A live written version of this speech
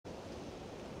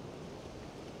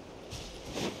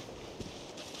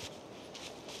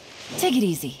Take it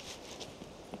easy.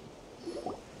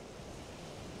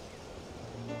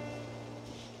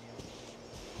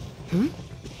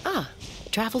 Ah,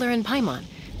 Traveler and Paimon.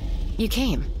 You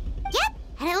came. Yep,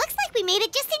 and it looks like we made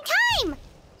it just in time!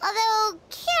 Although,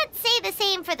 can't say the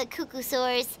same for the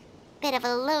Cuckoosaurs. Bit of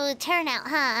a low turnout,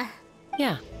 huh?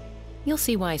 Yeah, you'll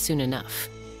see why soon enough.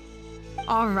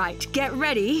 All right, get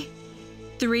ready.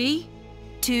 3,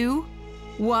 2,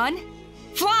 1,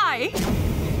 fly!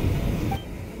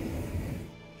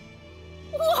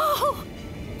 Whoa!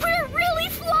 We're really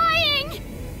flying!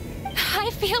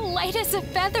 I feel light as a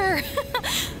feather.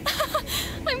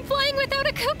 I'm flying without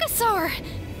a Cuckoosaur.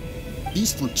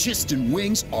 These phlogiston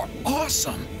wings are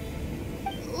awesome!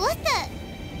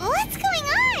 What's going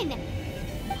on?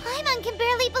 Paimon can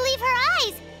barely believe her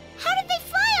eyes. How did they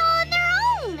fly all on their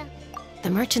own? The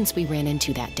merchants we ran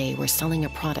into that day were selling a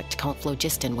product called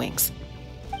phlogiston wings.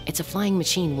 It's a flying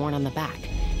machine worn on the back.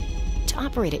 To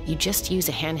operate it, you just use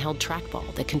a handheld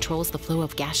trackball that controls the flow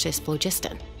of gaseous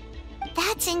phlogiston.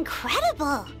 That's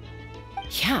incredible.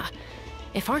 Yeah,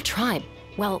 if our tribe,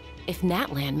 well, if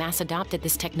Natlan mass adopted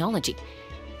this technology,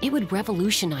 it would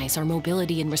revolutionize our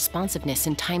mobility and responsiveness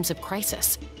in times of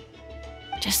crisis.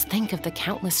 Just think of the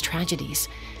countless tragedies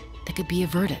that could be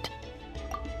averted.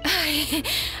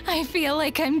 I feel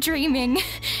like I'm dreaming.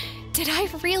 Did I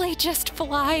really just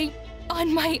fly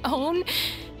on my own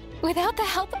without the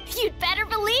help? You'd better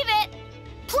believe it.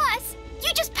 Plus,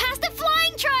 you just passed a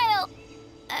flying trial.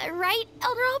 Right,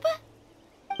 Elder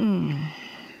Alpa?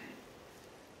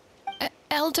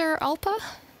 Elder Alpa?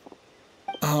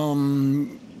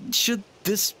 Should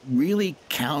this really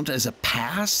count as a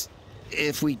pass?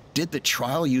 If we did the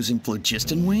trial using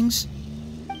phlogiston wings?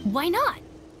 Why not?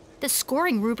 The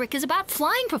scoring rubric is about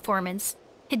flying performance.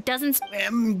 It doesn't...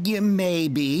 Yeah,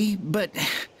 maybe, but...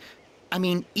 I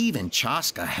mean, even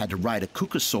Chaska had to ride a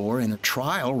Cuckoosaur in a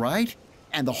trial, right?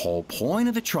 And the whole point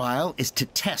of the trial is to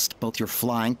test both your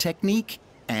flying technique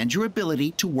and your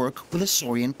ability to work with a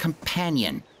Saurian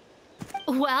companion.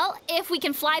 Well, if we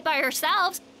can fly by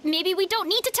ourselves, maybe we don't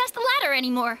need to test the ladder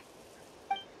anymore.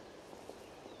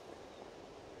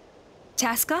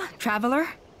 Chaska, Traveler,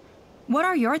 what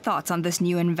are your thoughts on this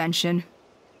new invention?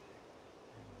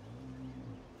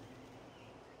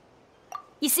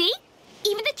 You see?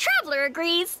 Even the Traveler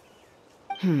agrees.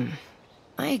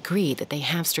 I agree that they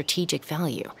have strategic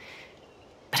value,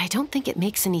 but I don't think it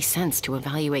makes any sense to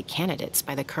evaluate candidates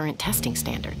by the current testing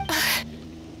standard.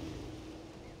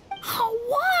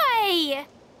 Why?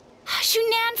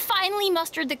 Shunan finally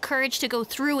mustered the courage to go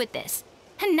through with this,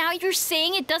 and now you're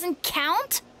saying it doesn't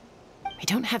count? I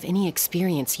don't have any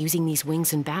experience using these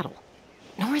wings in battle,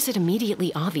 nor is it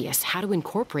immediately obvious how to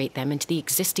incorporate them into the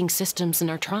existing systems in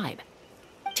our tribe.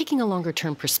 Taking a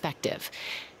longer-term perspective,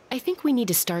 I think we need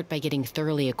to start by getting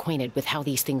thoroughly acquainted with how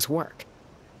these things work.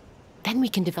 Then we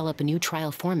can develop a new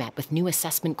trial format with new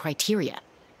assessment criteria,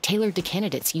 tailored to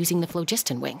candidates using the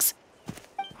phlogiston wings.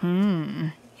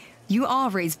 You all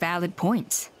raise valid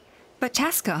points. But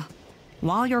Chaska,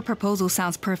 while your proposal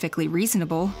sounds perfectly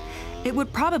reasonable, it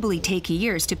would probably take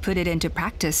years to put it into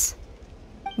practice.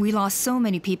 We lost so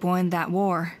many people in that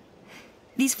war.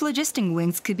 These phlogiston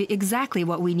wings could be exactly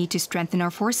what we need to strengthen our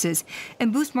forces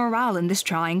and boost morale in this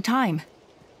trying time.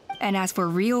 And as for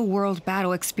real-world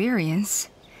battle experience,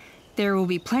 there will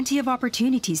be plenty of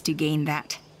opportunities to gain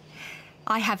that.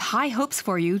 I have high hopes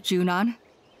for you, Junon.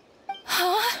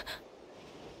 Huh?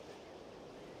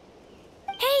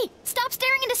 Hey, stop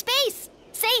staring into space!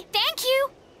 Say thank you!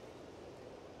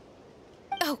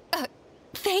 Oh,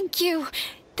 thank you.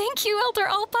 Thank you, Elder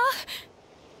Alpa.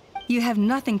 You have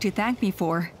nothing to thank me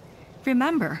for.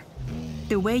 Remember,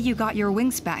 the way you got your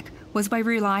wings back was by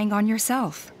relying on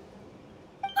yourself.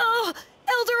 Oh,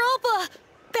 Elder Alpa!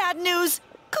 Bad news!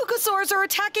 Cuckoosaurs are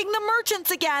attacking the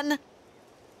merchants again!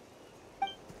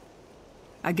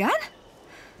 Again?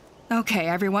 Okay,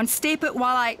 everyone, stay put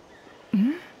while I...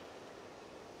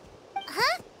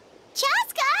 Huh?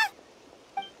 Chaska?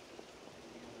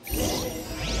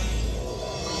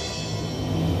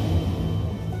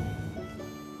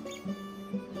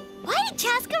 Why did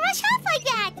Chaska rush off like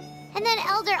that? And then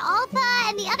Elder Alpa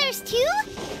and the others too?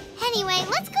 Anyway,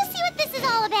 let's go see what this is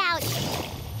all about.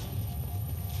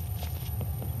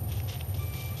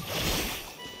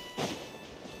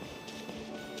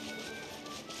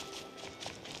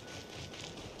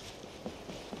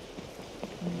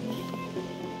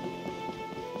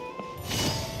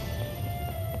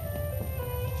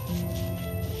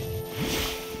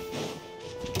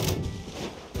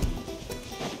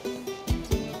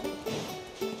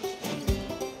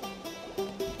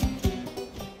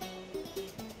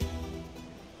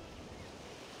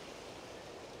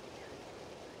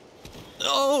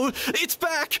 Oh, it's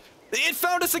back! It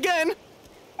found us again!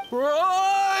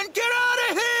 Run! Get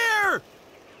out of here!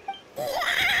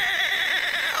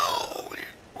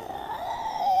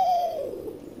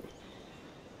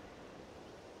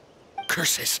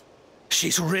 Curses!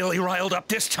 She's really riled up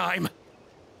this time.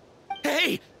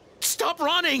 Hey! Stop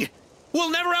running! We'll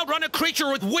never outrun a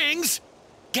creature with wings!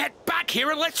 Get back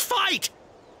here and let's fight!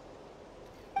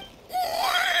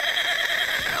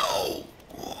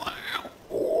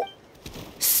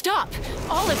 Stop!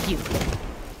 All of you!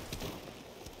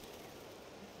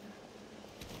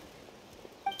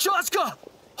 Chaska!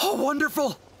 Oh,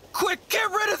 wonderful! Quick,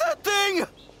 get rid of that thing!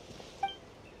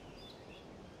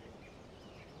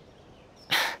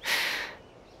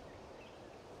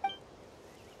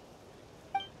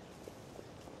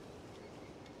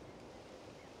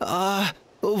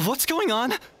 What's going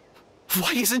on?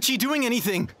 Why isn't she doing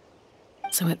anything?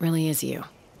 So it really is you,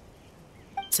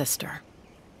 sister.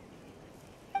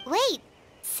 Wait,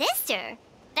 sister?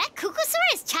 That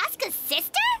Kukusaur is Chaska's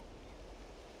sister?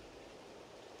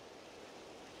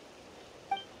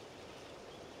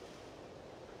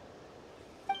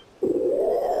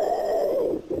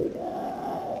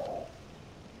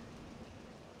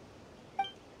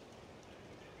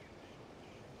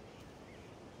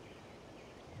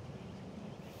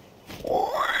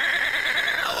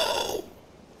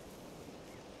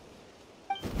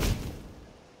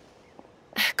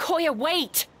 Koya,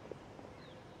 wait!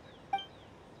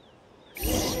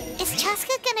 Is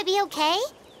Chaska gonna be okay?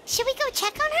 Should we go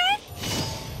check on her?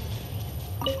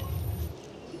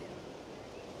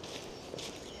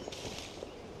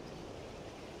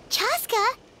 Chaska?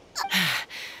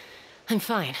 I'm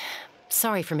fine.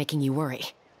 Sorry for making you worry.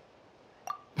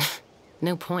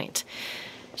 No point.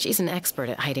 She's an expert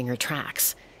at hiding her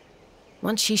tracks.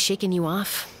 Once she's shaken you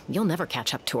off, you'll never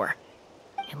catch up to her.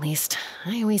 At least,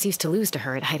 I always used to lose to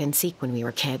her at hide-and-seek when we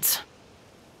were kids.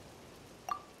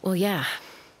 Well, yeah.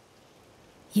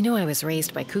 You know I was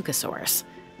raised by Kukusaurs.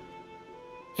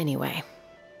 Anyway,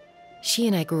 she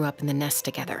and I grew up in the nest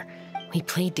together. We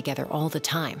played together all the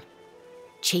time,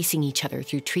 chasing each other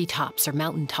through treetops or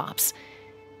mountaintops.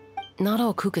 Not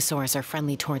all Kukusaurs are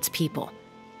friendly towards people.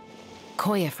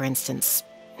 Koya, for instance,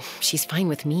 she's fine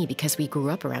with me because we grew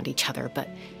up around each other, but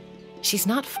she's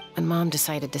not. When Mom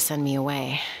decided to send me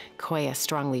away, Koya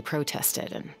strongly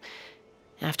protested, and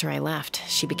after I left,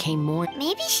 she became more.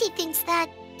 Maybe she thinks that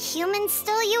humans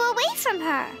stole you away from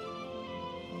her.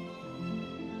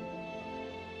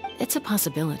 It's a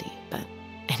possibility, but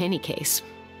in any case,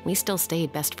 we still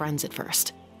stayed best friends at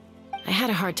first. I had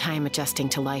a hard time adjusting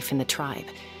to life in the tribe,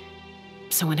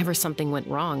 so whenever something went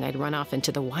wrong, I'd run off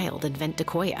into the wild and vent to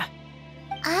Koya.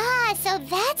 Ah, so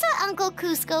that's what Uncle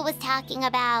Cusco was talking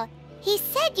about. He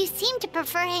said you seemed to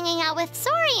prefer hanging out with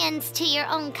Saurians to your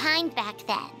own kind back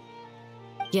then.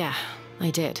 Yeah,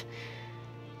 I did.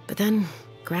 But then,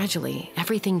 gradually,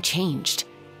 everything changed.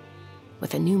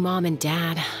 With a new mom and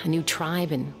dad, a new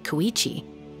tribe, and Koichi,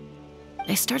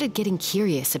 I started getting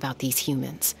curious about these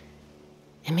humans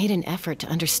and made an effort to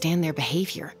understand their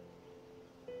behavior.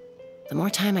 The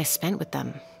more time I spent with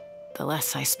them, the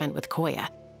less I spent with Koya.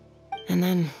 And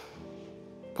then,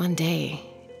 one day,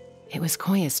 it was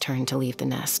Koya's turn to leave the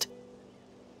nest.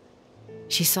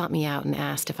 She sought me out and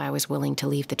asked if I was willing to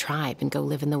leave the tribe and go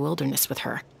live in the wilderness with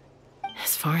her.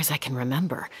 As far as I can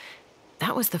remember,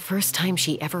 that was the first time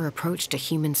she ever approached a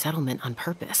human settlement on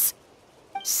purpose.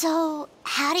 So,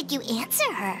 how did you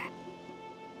answer her?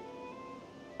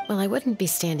 Well, I wouldn't be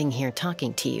standing here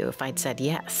talking to you if I'd said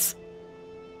yes.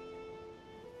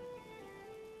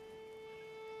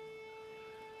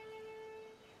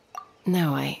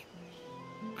 No, I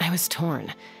was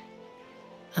torn.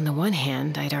 On the one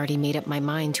hand, I'd already made up my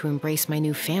mind to embrace my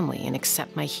new family and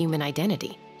accept my human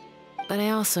identity. But I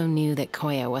also knew that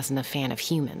Koya wasn't a fan of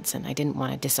humans, and I didn't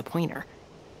want to disappoint her.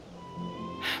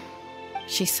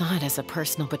 She saw it as a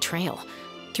personal betrayal,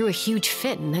 threw a huge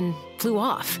fit, and then flew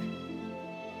off.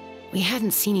 We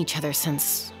hadn't seen each other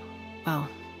since, well,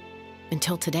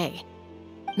 until today.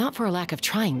 Not for a lack of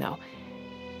trying, though.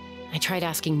 I tried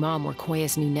asking Mom where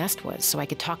Koya's new nest was so I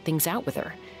could talk things out with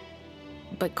her.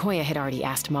 But Koya had already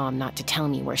asked Mom not to tell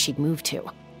me where she'd moved to.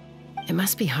 It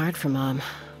must be hard for Mom,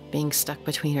 being stuck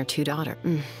between her two daughters.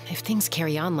 If things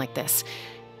carry on like this,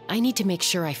 I need to make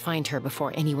sure I find her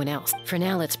before anyone else. For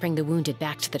now, let's bring the wounded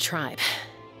back to the tribe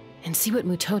and see what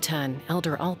Mutota and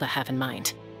Elder Alpa have in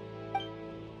mind.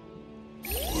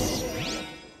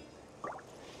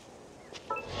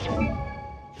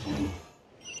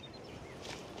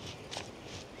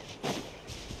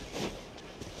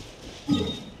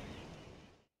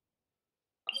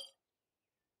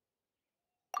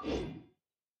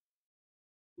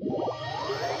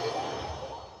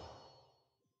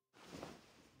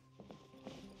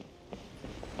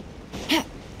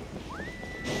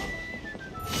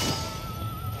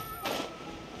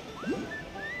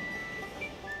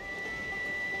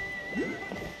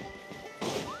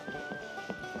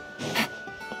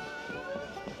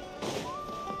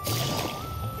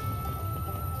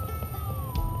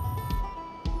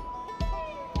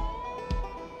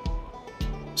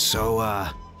 So,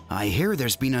 I hear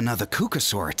there's been another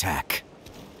Kukasaur attack.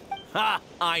 Ha!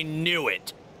 I knew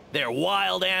it! They're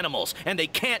wild animals, and they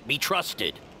can't be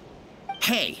trusted.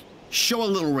 Hey, show a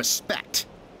little respect.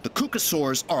 The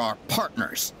Kukasaurs are our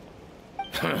partners.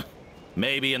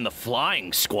 Maybe in the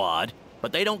flying squad,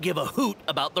 but they don't give a hoot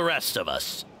about the rest of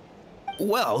us.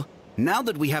 Well, now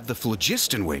that we have the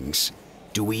phlogiston wings,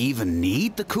 do we even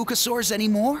need the Kukasaurs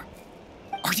anymore?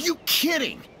 Are you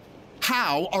kidding?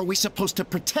 How are we supposed to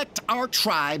protect our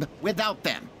tribe without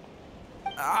them?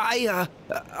 I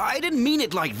didn't mean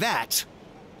it like that.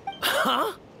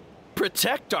 Huh?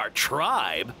 Protect our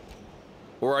tribe?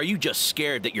 Or are you just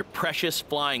scared that your precious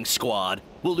flying squad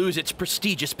will lose its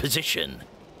prestigious position?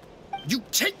 You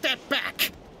take that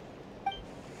back!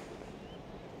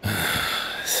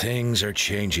 Things are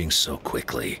changing so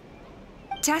quickly.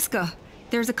 Chaska,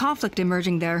 there's a conflict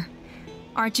emerging there.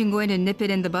 Aren't you going to nip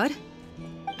it in the bud?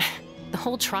 The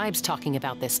whole tribe's talking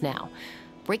about this now.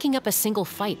 Breaking up a single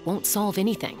fight won't solve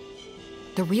anything.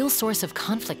 The real source of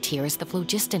conflict here is the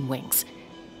phlogiston wings,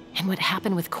 and what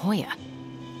happened with Koya.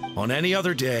 On any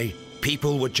other day,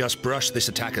 people would just brush this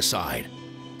attack aside.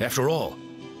 After all,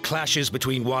 clashes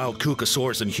between wild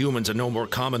Kukasaurs and humans are no more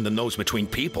common than those between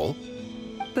people.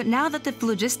 But now that the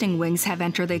phlogiston wings have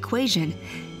entered the equation,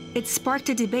 it's sparked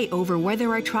a debate over whether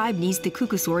our tribe needs the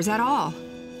Kukasaurs at all.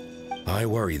 I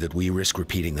worry that we risk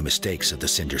repeating the mistakes of the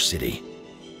Cinder City.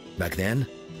 Back then,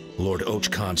 Lord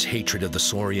Ochkan's hatred of the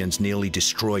Saurians nearly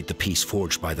destroyed the peace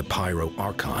forged by the Pyro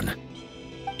Archon.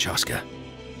 Chaska,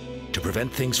 to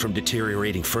prevent things from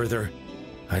deteriorating further,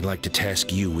 I'd like to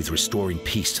task you with restoring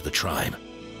peace to the tribe.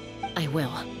 I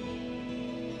will.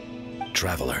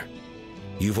 Traveler,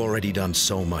 you've already done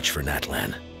so much for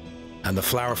Natlan. And the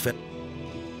Flower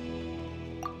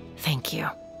Thank you.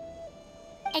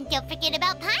 And don't forget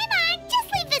about Paimon. Just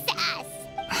leave this to us.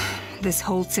 This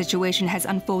whole situation has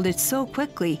unfolded so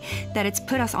quickly that it's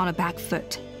put us on a back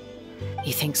foot.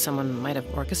 You think someone might have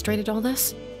orchestrated all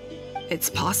this? It's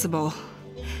possible.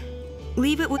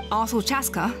 Leave it with also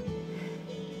Chaska.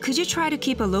 Could you try to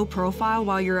keep a low profile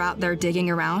while you're out there digging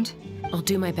around? I'll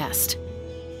do my best.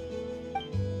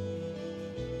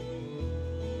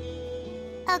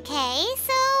 Okay,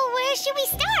 so where should we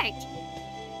start?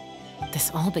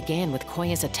 This all began with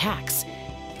Koya's attacks.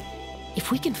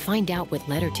 If we can find out what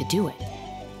led her to do it,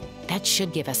 that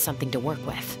should give us something to work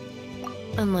with.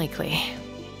 Unlikely.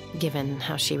 Given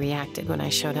how she reacted when I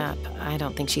showed up, I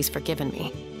don't think she's forgiven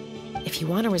me. If you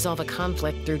want to resolve a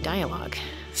conflict through dialogue,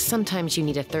 sometimes you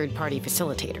need a third-party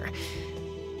facilitator.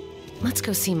 Let's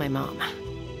go see my mom.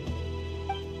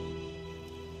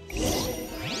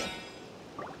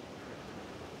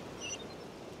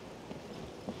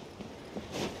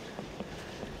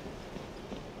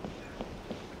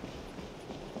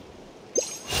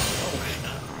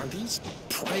 Are these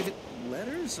private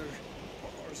letters or...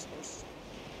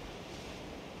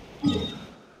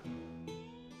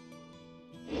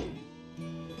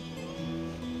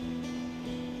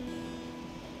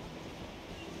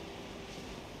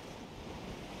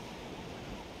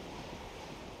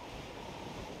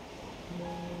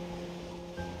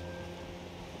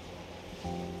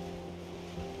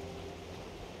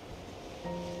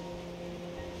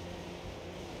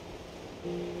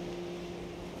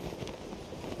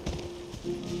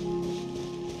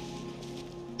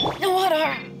 What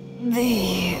are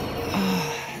the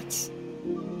odds?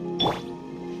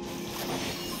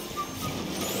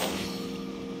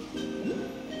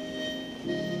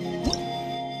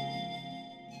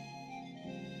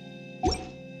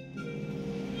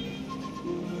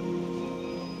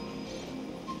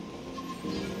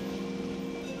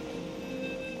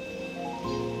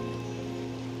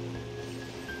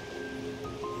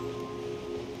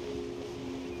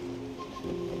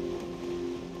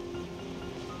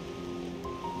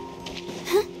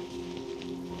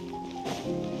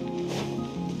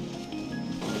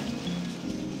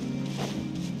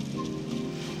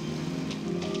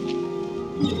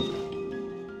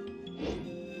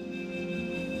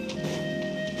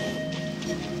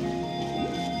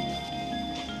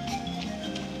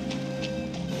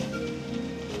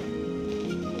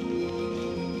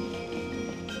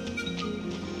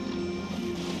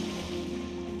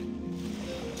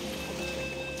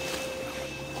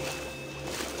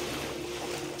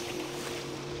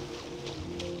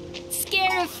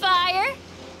 Scared of fire?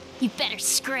 You better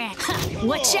scratch.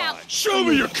 Watch out! Show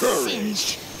me your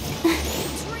courage!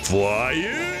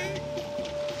 Flying?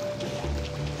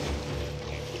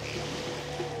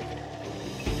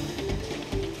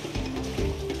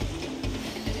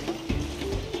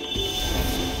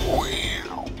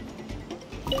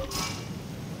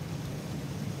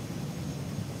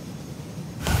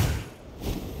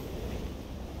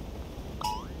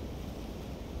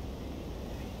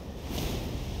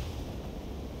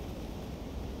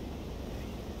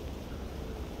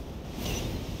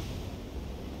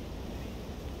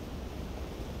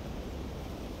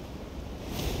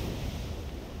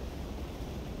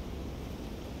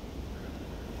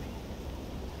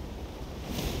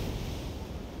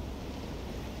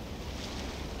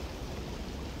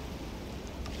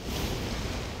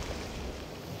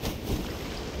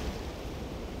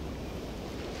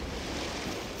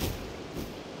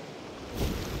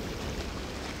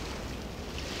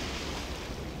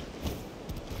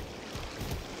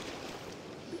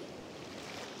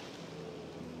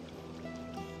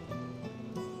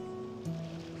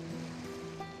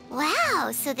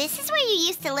 Oh, so this is where you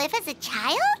used to live as a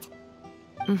child?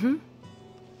 Mm-hmm.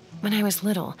 When I was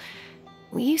little,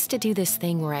 we used to do this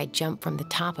thing where I'd jump from the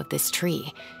top of this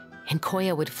tree, and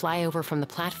Koya would fly over from the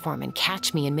platform and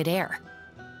catch me in midair.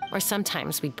 Or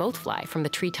sometimes we'd both fly from the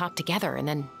treetop together, and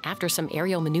then after some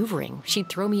aerial maneuvering, she'd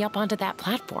throw me up onto that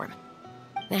platform.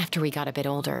 After we got a bit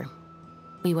older,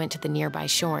 we went to the nearby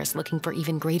shores looking for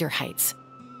even greater heights.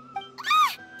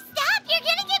 Ah! Stop! You're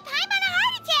gonna get Paimon a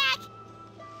heart attack!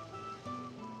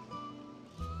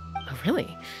 Oh,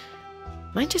 really?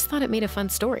 I just thought it made a fun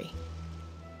story.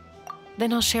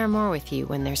 Then I'll share more with you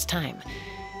when there's time.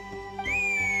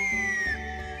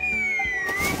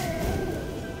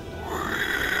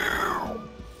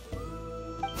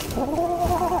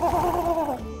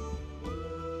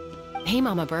 Hey,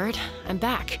 Mama Bird. I'm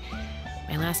back.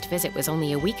 My last visit was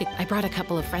only a week ago. I brought a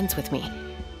couple of friends with me.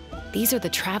 These are the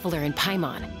Traveler and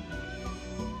Paimon.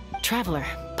 Traveler,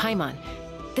 Paimon,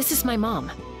 this is my mom.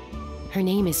 Her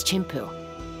name is Chimpu.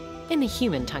 In the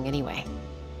human tongue, anyway.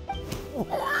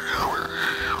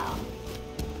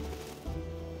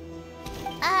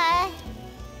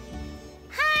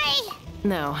 Hi!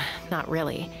 No, not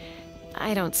really.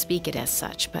 I don't speak it as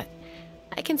such, but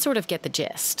I can sort of get the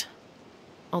gist.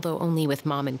 Although only with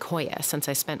Mom and Koya, since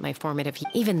I spent my formative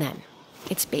years. Even then,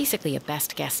 it's basically a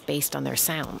best guess based on their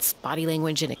sounds, body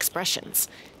language, and expressions.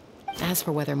 As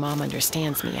for whether Mom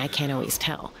understands me, I can't always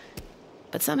tell.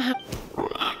 But somehow...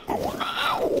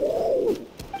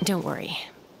 Don't worry.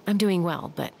 I'm doing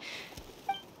well, but...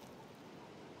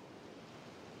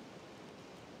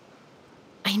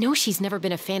 I know she's never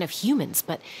been a fan of humans,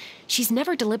 but she's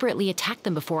never deliberately attacked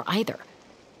them before either.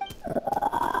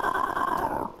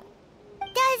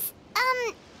 Does,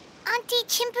 Auntie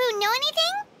Chimpu know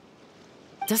anything?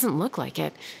 Doesn't look like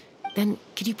it. Then,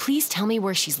 could you please tell me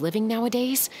where she's living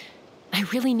nowadays? I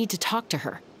really need to talk to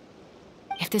her.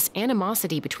 If this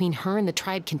animosity between her and the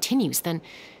tribe continues, then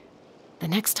the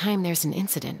next time there's an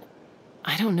incident,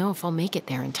 I don't know if I'll make it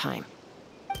there in time.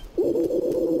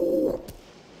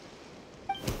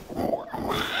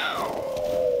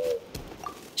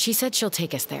 She said she'll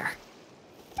take us there.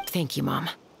 Thank you, Mom.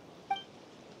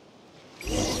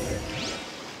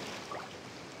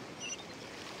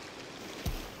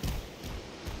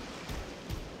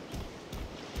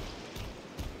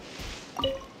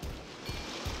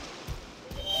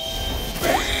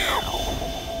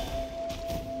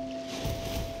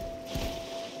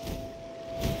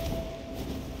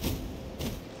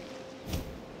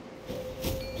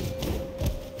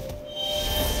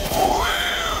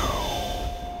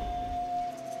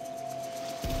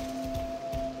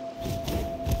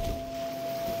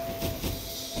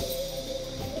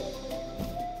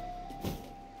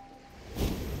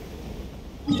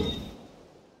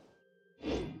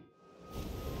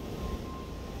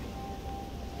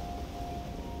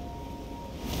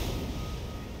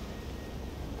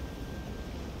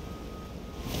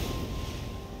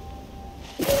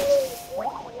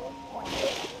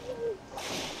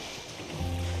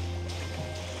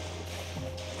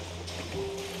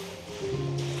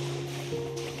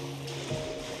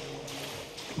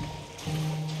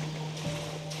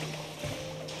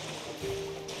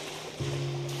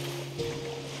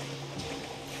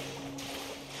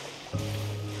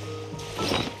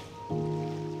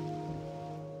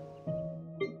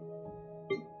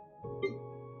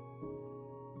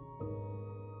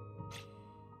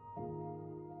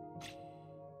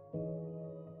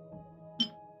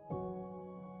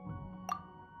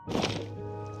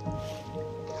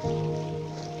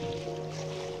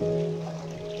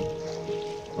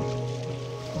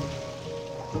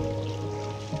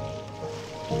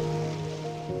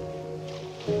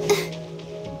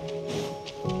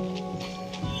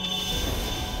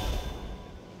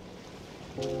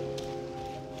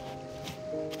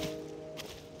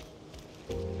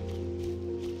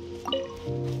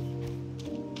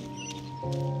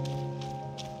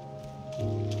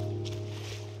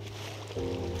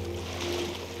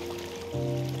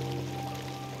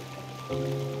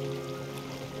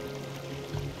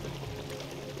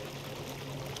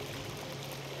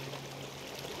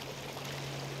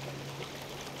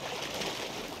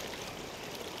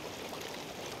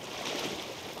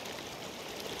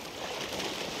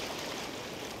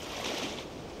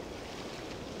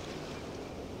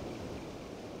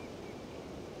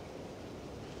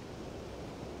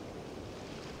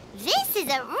 This is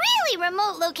a really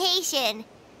remote location.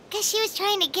 Guess she was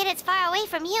trying to get as far away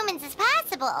from humans as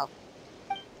possible.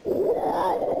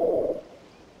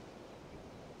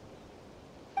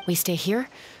 We stay here?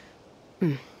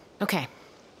 Okay.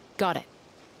 Got it.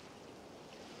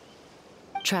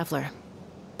 Traveler,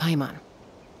 Paimon,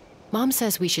 Mom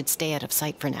says we should stay out of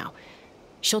sight for now.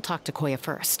 She'll talk to Koya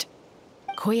first.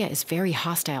 Koya is very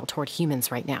hostile toward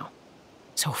humans right now.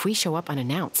 So if we show up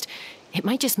unannounced, it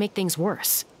might just make things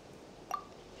worse.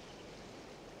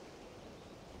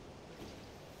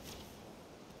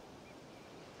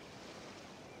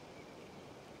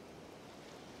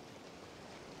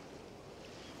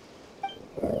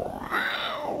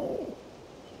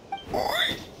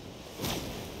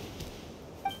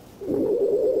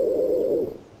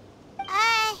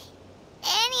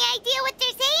 Any idea what they're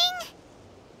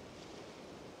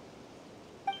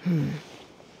saying?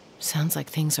 Sounds like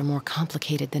things are more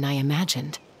complicated than I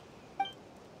imagined.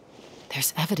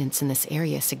 There's evidence in this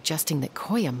area suggesting that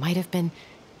Koya might have been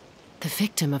the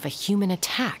victim of a human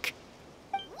attack.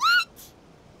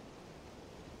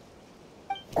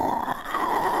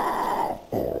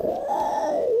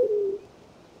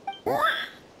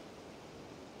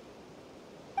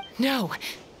 No!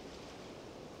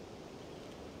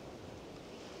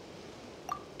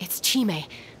 It's Chime,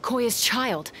 Koya's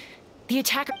child. The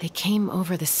attacker... They came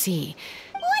over the sea.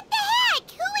 What the heck?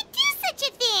 Who would do such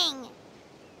a thing?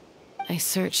 I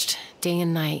searched day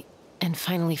and night and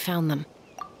finally found them.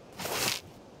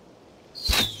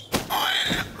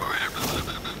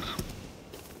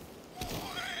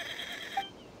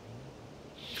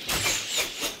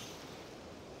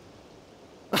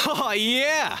 Oh,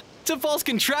 yeah! T'Pol's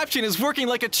contraption is working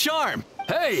like a charm!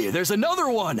 Hey, there's another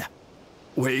one!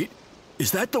 Wait,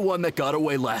 is that the one that got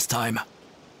away last time?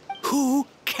 Who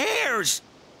cares?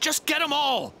 Just get them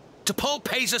all. T'Pol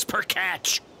pays us per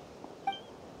catch.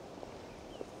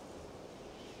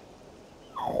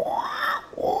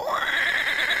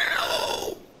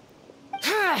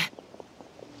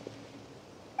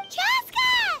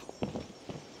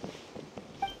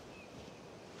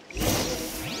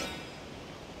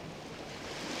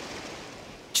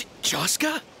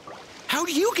 Joska? How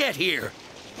do you get here?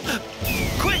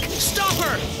 Quick, stop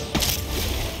her!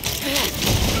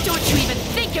 Don't you even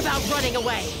think about running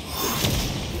away!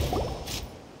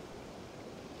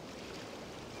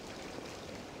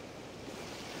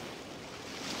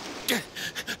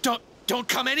 Don't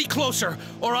come any closer,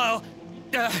 or I'll...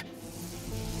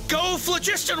 Go,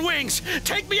 Phlogiston Wings!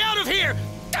 Take me out of here!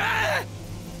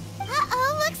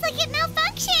 Uh-oh, looks like it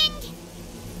malfunctioned.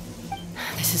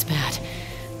 This is bad.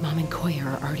 Mom and Koya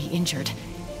are already injured.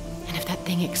 And if that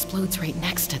thing explodes right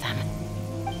next to them...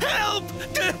 Help!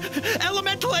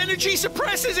 Elemental energy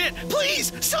suppresses it!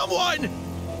 Please, someone!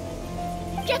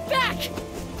 Get back!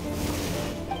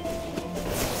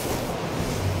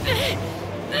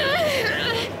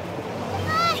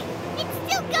 It's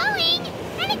still going,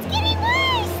 and it's getting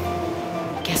worse.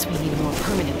 Guess we need a more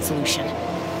permanent solution.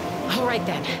 All right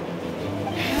then.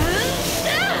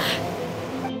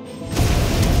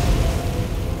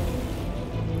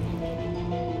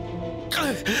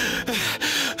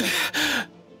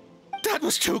 That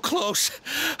was too close.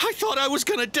 I thought I was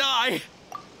gonna die.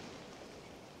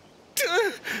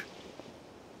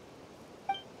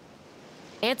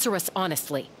 Answer us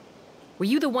honestly. Were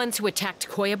you the ones who attacked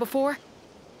Koya before?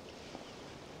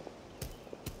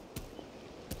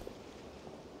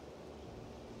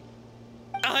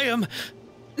 I am...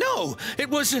 No, it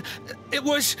was...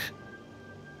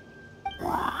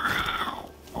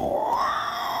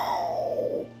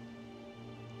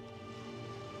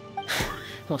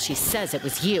 Well, she says it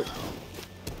was you.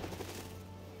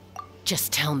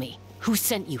 Just tell me, who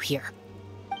sent you here?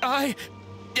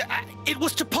 It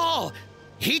was T'Pol.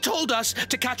 He told us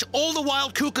to catch all the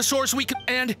wild Kukasaurs we could,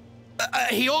 and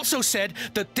he also said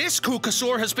that this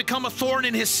Kukasaur has become a thorn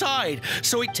in his side,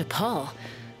 so he... T'Pol?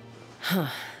 Huh.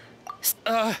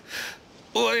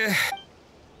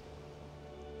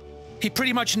 He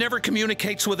pretty much never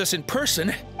communicates with us in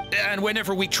person, and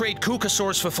whenever we trade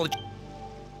Kukasaurs for So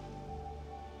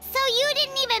you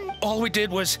didn't even... all we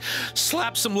did was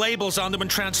slap some labels on them and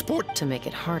transport... To make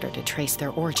it harder to trace their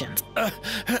origins.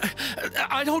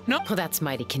 I don't know. Well, that's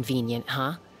mighty convenient,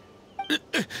 huh?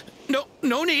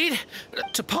 No need.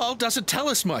 T'Pol doesn't tell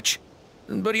us much,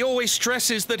 but he always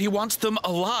stresses that he wants them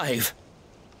alive.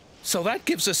 So that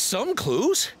gives us some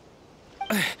clues.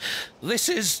 This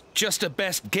is just a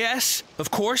best guess,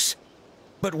 of course,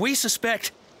 but we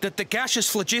suspect that the gaseous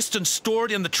phlogiston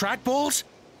stored in the trackballs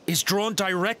is drawn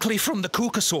directly from the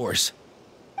Kukasaurs.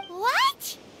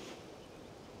 What?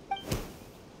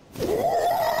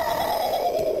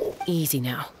 Easy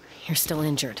now. You're still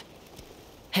injured.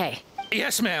 Hey.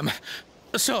 Yes, ma'am.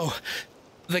 So,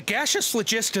 the gaseous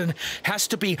phlogiston has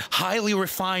to be highly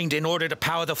refined in order to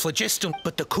power the phlogiston,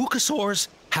 but the Kukasaurs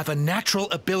have a natural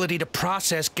ability to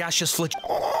process gaseous phlogiston.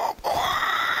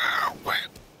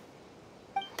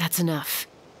 That's enough.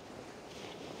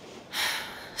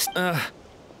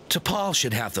 T'Pol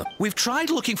should have them. We've tried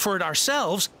looking for it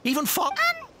ourselves, even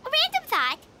Random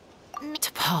thought.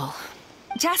 T'Pol.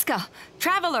 Chaska,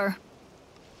 Traveler!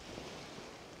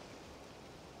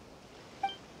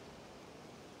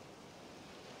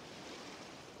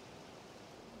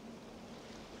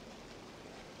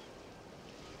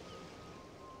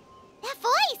 That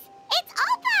voice! It's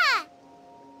Alpa!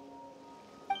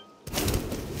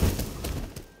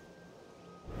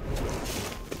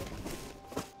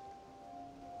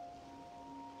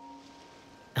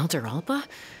 Elder Alpa?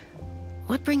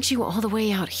 What brings you all the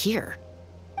way out here?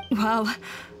 Well,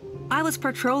 I was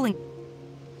patrolling.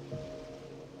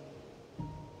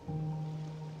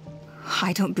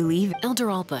 I don't believe it. Elder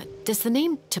Alpa, does the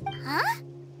name Huh?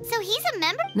 So he's a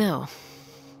member? No.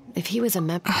 If he was a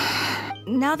member...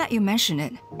 Now that you mention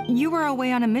it, you were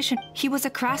away on a mission. He was a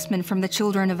craftsman from the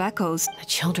Children of Echoes. The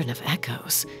Children of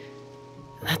Echoes?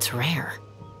 That's rare.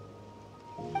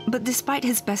 But despite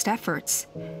his best efforts,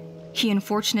 he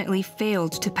unfortunately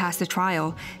failed to pass the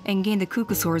trial and gain the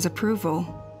Kukusaur's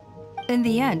approval. In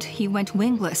the end, he went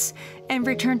wingless and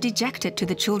returned dejected to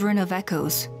the Children of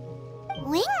Echoes.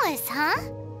 Wingless, huh?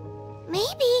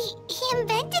 Maybe he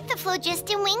invented the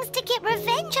phlogiston wings to get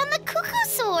revenge on the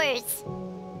Kukusaurs.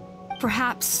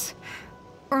 Perhaps.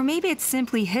 Or maybe it's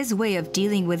simply his way of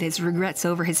dealing with his regrets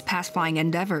over his past flying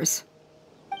endeavors.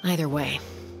 Either way,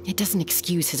 it doesn't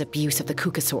excuse his abuse of the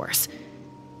Kukusaurs.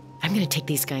 I'm gonna take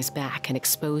these guys back and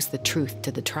expose the truth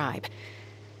to the tribe.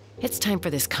 It's time for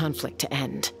this conflict to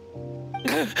end.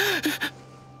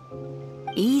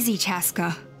 Easy,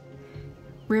 Chaska.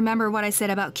 Remember what I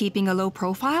said about keeping a low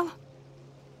profile?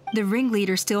 The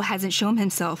ringleader still hasn't shown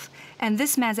himself, and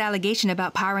this man's allegation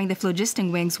about powering the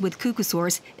phlogiston wings with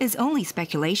Kukusaurs is only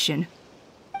speculation.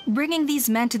 Bringing these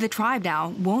men to the tribe now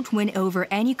won't win over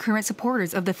any current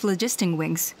supporters of the phlogiston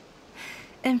wings.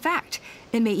 In fact,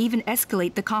 it may even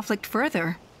escalate the conflict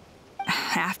further.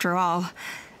 After all,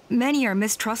 many are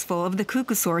mistrustful of the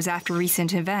Kukusaurs after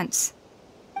recent events.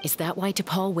 Is that why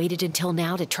T'Pol waited until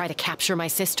now to try to capture my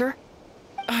sister?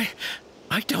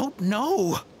 I don't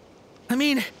know. I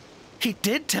mean, he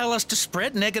did tell us to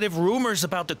spread negative rumors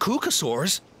about the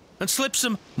Kukusaurs and slip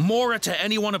some Mora to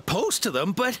anyone opposed to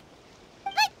them, but...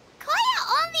 But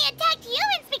Koya only attacked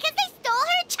humans because they stole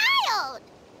her child!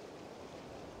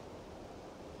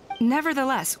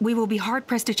 Nevertheless, we will be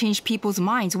hard-pressed to change people's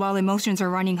minds while emotions are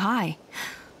running high.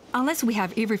 Unless we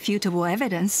have irrefutable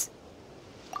evidence.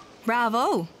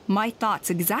 Bravo! My thoughts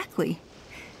exactly.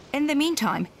 In the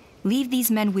meantime, leave these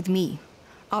men with me.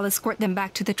 I'll escort them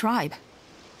back to the tribe.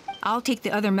 I'll take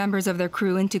the other members of their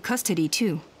crew into custody,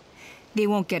 too. They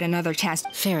won't get another chance.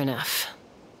 Fair enough.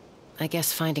 I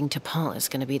guess finding T'Pol is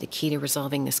gonna be the key to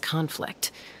resolving this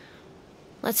conflict.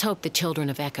 Let's hope the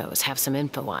Children of Echoes have some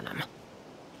info on him.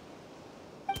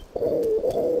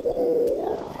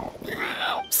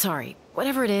 Sorry,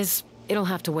 whatever it is, it'll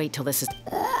have to wait till this is...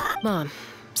 Mom,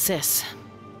 sis,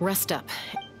 rest up.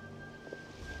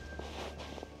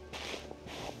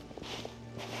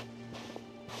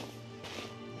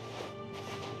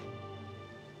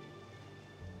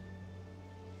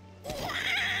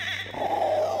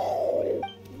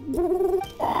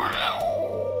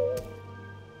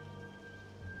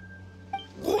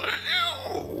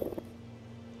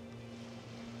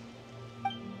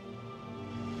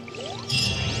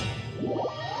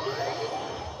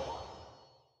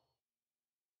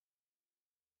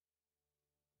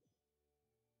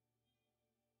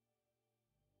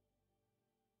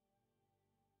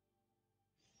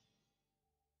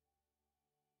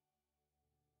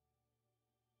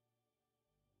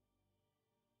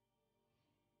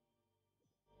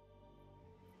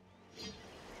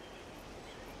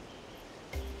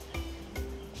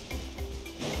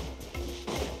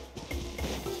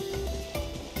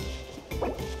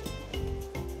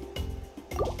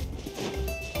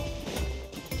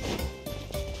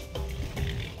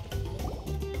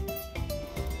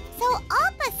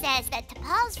 Says that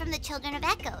T'Pol's from the Children of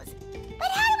Echoes.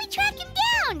 But how do we track him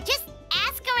down? Just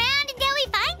ask around until we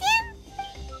find him?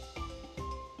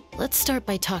 Let's start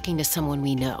by talking to someone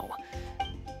we know.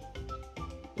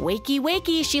 Wakey,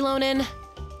 wakey, Shilonen!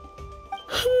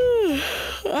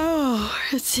 Oh,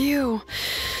 it's you.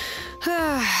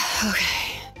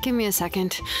 Okay, give me a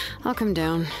second. I'll come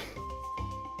down.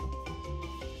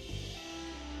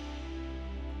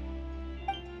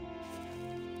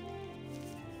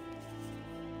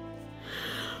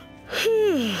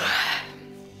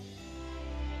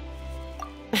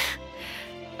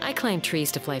 I climb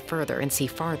trees to fly further and see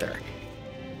farther.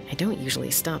 I don't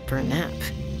usually stop for a nap.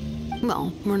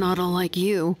 Well, we're not all like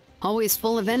you. Always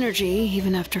full of energy,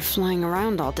 even after flying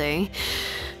around all day.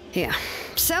 Yeah.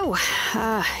 So,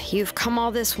 you've come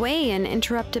all this way and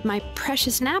interrupted my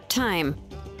precious nap time.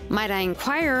 Might I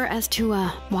inquire as to,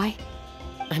 why?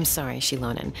 I'm sorry,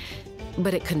 Shilonen,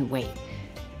 but it couldn't wait.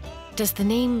 Does the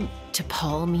name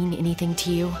T'Pol mean anything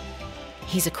to you?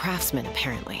 He's a craftsman,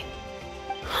 apparently.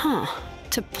 Huh.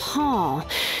 T'Pol.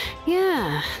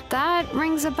 Yeah, that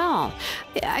rings a bell.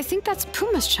 I think that's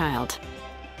Puma's child.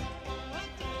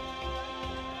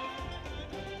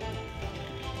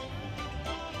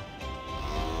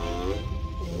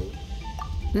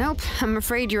 Nope, I'm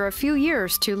afraid you're a few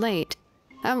years too late.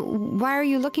 Why are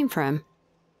you looking for him?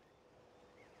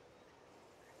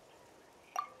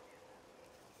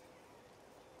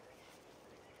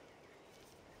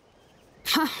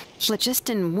 Huh,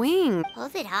 phlogiston wing.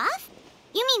 Pulls it off?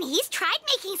 You mean he's tried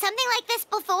making something like this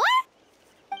before?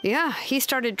 Yeah, he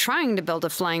started trying to build a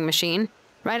flying machine.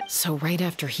 Right? So right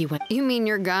after he went... You mean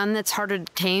your gun that's harder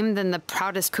to tame than the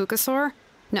proudest Kukasaur?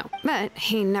 No, but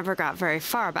he never got very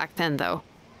far back then, though.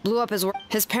 Blew up his work.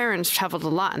 His parents traveled a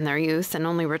lot in their youth and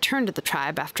only returned to the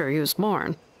tribe after he was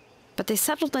born. But they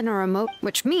settled in a remote,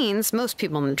 which means most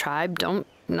people in the tribe don't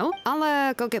know.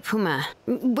 I'll, go get Puma.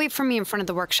 Wait for me in front of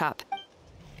the workshop.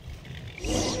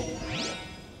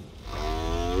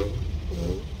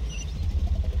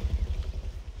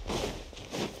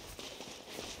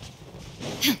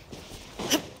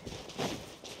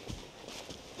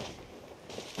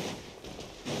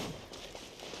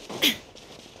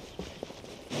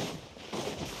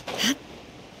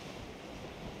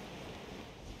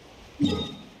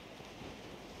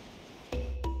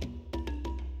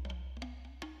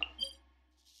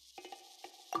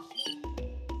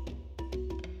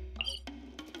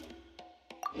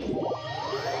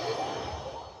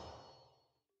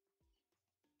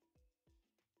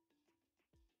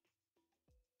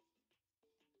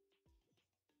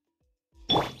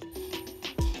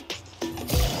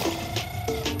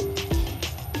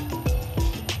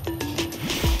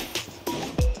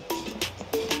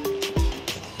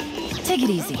 Take it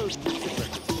easy.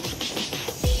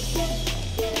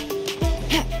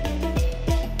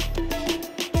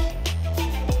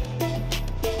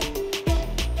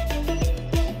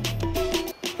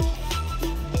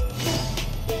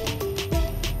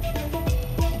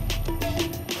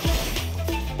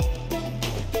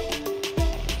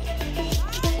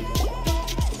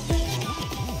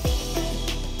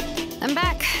 I'm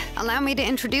back. Allow me to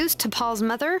introduce T'Pol's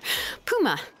mother,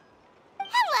 Puma.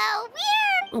 Hello, we're...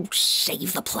 Oh,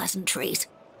 save the pleasantries.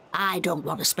 I don't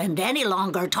want to spend any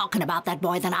longer talking about that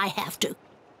boy than I have to.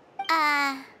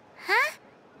 Huh?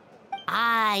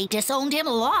 I disowned him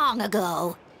long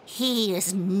ago. He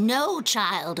is no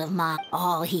child of mine.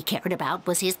 All he cared about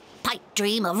was his pipe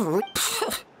dream of...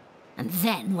 And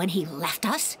then when he left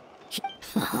us,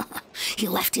 he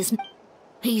left his...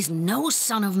 He's no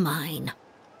son of mine.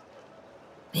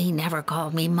 He never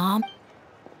called me Mom.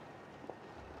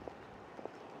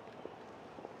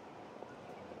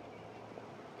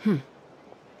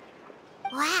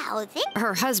 Wow, this...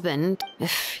 Her husband,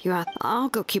 if you... I'll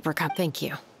go keep her company. Thank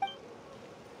you.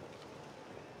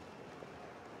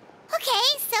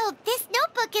 Okay, so this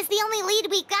notebook is the only lead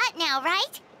we got now,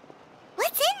 right?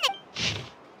 What's in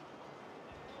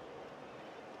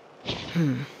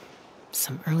it?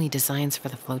 Some early designs for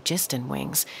the phlogiston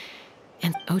wings.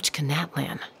 And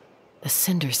Ochkanatlan, the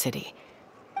Cinder City.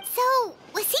 So,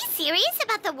 was he serious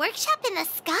about the workshop in the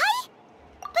sky?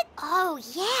 But, oh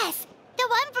yes, the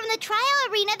one from the trial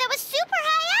arena that was super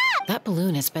high up! That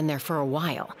balloon has been there for a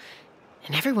while,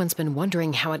 and everyone's been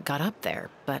wondering how it got up there.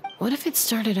 But what if it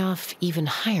started off even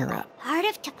higher up? Part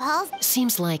of T'Pol's...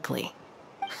 Seems likely.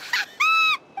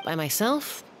 By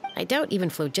myself, I doubt even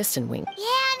phlogiston wing.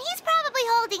 Yeah, and he's probably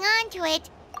holding on to it.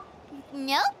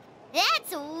 Nope,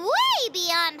 that's way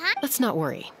beyond... Let's not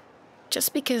worry.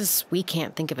 Just because we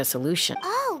can't think of a solution.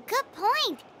 Oh, good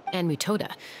point. And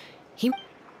Mutoda, he...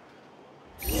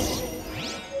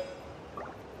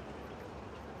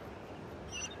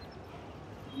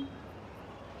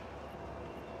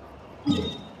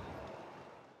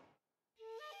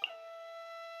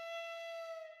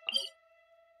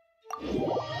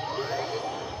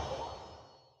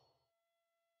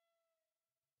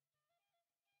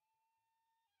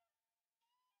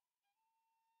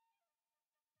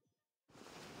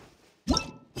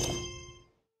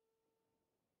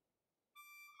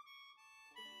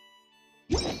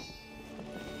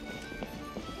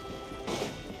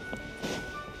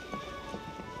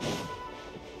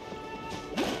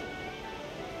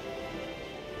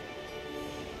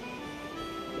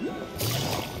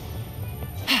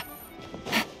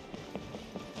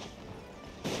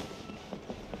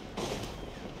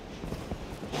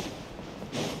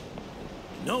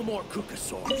 No more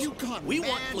Kukasaurs. We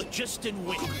want phlogiston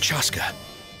wings. Chaska,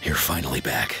 you're finally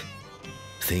back.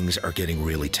 Things are getting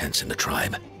really tense in the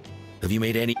tribe. Have you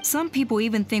made any— Some people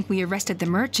even think we arrested the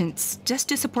merchants just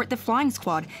to support the flying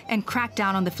squad and crack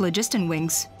down on the phlogiston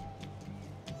wings.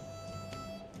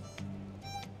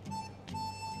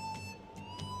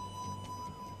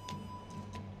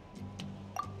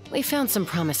 We found some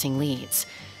promising leads,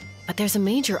 but there's a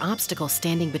major obstacle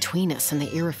standing between us and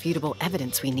the irrefutable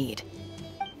evidence we need.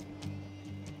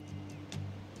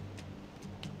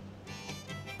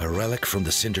 A relic from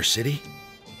the Cinder City?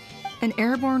 An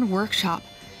airborne workshop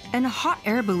and a hot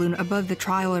air balloon above the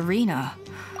trial arena.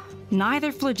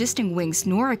 Neither phlogiston wings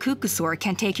nor a Kukasaur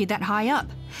can take you that high up.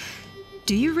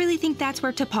 Do you really think that's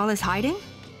where T'Pol is hiding?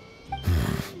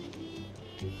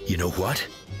 You know what?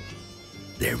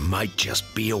 There might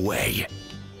just be a way.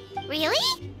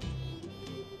 Really?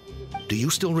 Do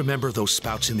you still remember those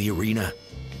spouts in the arena?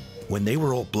 When they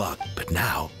were all blocked, but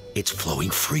now it's flowing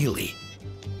freely.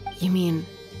 You mean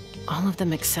all of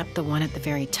them except the one at the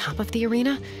very top of the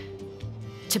arena?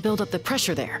 To build up the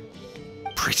pressure there?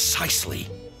 Precisely.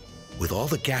 With all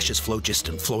the gaseous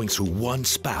phlogiston flowing through one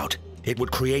spout, it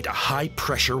would create a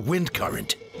high-pressure wind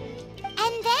current. And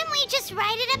then we just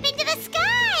ride it up into the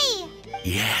sky!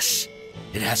 Yes.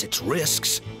 It has its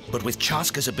risks, but with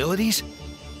Chaska's abilities,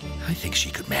 I think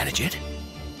she could manage it.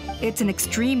 It's an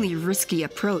extremely risky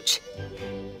approach,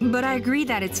 but I agree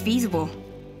that it's feasible.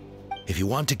 If you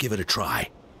want to give it a try,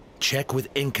 check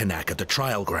with Inkanak at the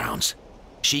trial grounds.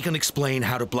 She can explain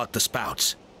how to block the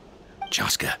spouts.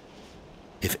 Chaska,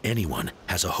 if anyone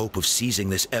has a hope of seizing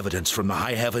this evidence from the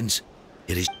high heavens,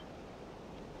 it is—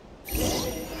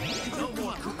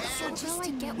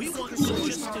 We want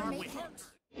phlogiston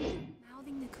wings.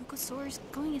 Mouthing the Kukasaur's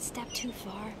going a step too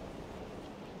far.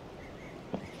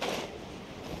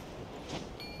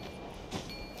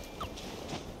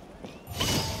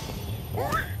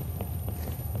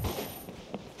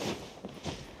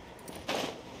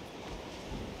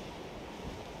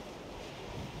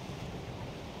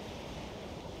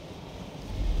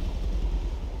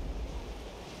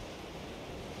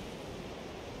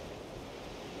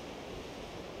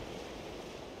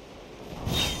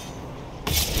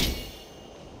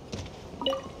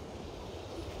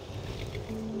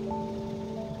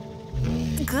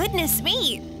 Goodness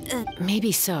me!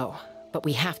 Maybe so, but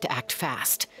we have to act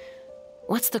fast.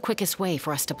 What's the quickest way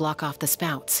for us to block off the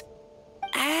spouts?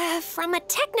 From a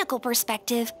technical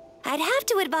perspective, I'd have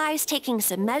to advise taking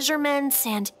some measurements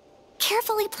and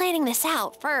carefully planning this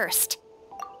out first.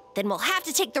 Then we'll have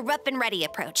to take the rough and ready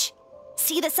approach.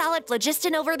 See the solid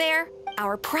phlogiston over there?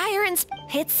 Our prior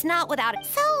it's not without it.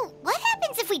 So, what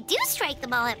happens if we do strike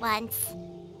them all at once?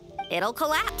 It'll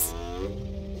collapse.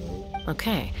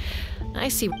 Okay, I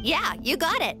see. Yeah, you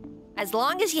got it. As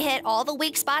long as you hit all the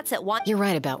weak spots at once. You're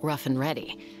right about rough and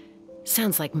ready.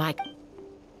 Sounds like my...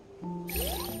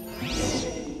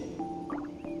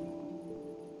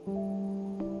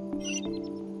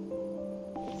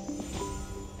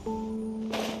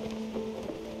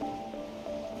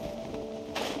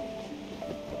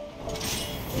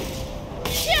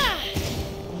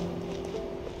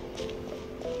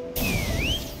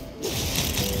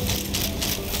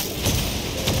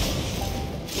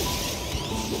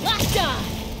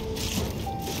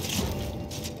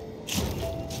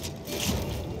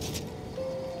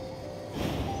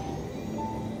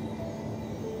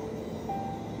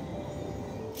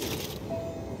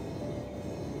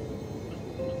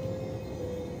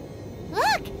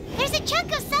 Look! There's a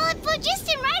chunk of solid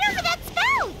phlogiston right over that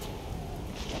spout!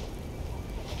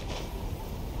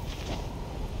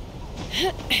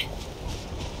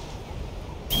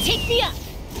 Take me up!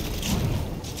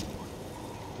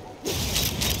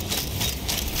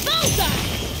 Bullseye!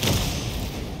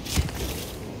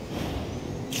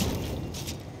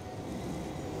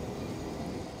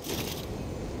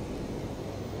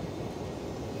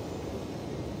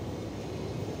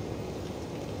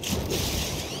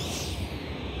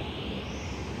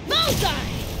 Bullseye!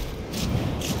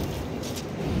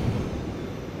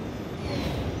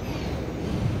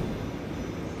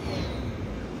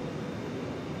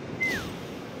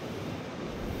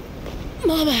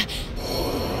 Mama!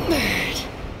 Bird!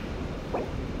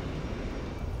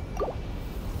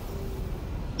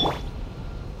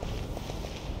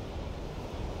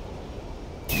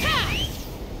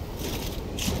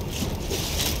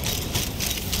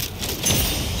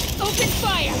 Open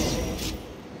fire!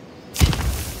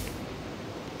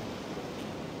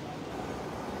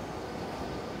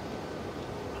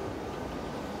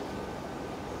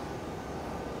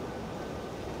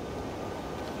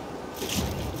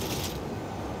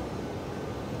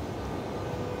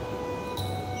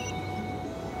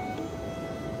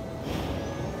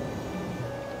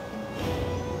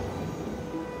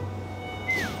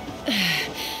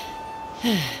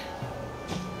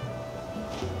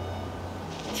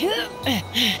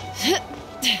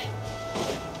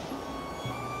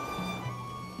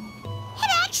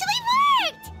 actually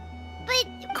worked! But...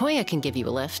 Koya can give you a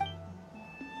lift.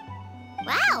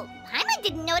 Wow, Paimon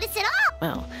didn't notice at all!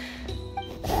 Well...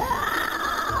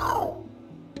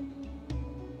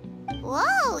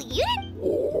 Whoa, you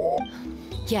didn't...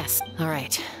 Yes, all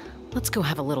right. Let's go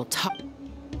have a little talk.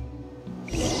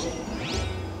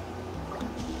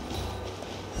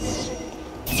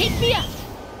 Take me up!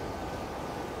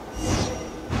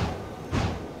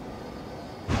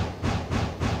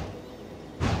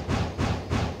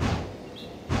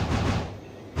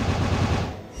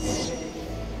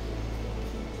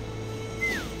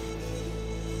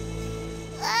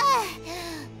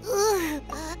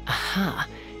 Aha.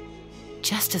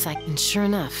 Just as and sure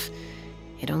enough,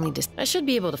 it only I should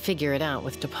be able to figure it out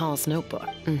with DePaul's notebook.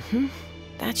 Mm-hmm.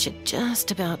 That should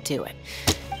just about do it.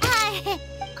 Huh?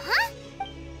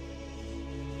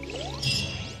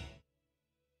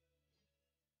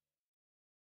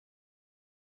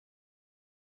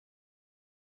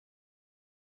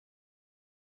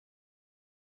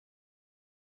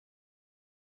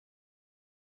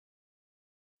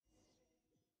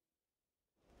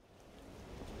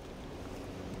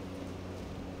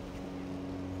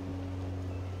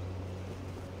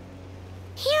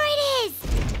 Here it is!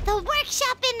 The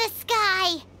workshop in the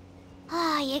sky!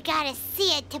 Oh, you gotta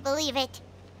see it to believe it.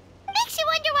 Makes you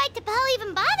wonder why T'Pol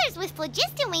even bothers with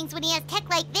phlogiston wings when he has tech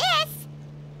like this.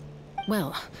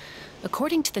 Well,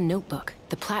 according to the notebook,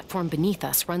 the platform beneath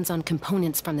us runs on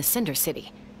components from the Cinder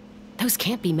City. Those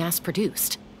can't be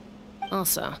mass-produced.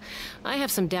 Also, I have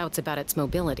some doubts about its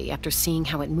mobility after seeing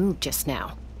how it moved just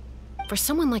now. For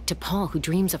someone like T'Pol who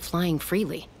dreams of flying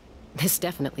freely, this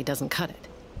definitely doesn't cut it.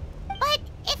 But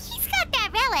if he's got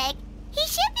that relic, he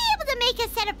should be able to make a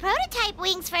set of prototype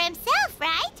wings for himself,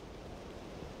 right?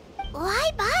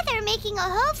 Why bother making a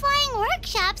whole flying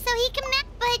workshop so he can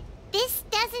But this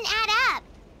doesn't add up.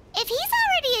 If he's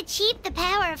already achieved the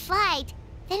power of flight,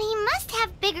 then he must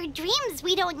have bigger dreams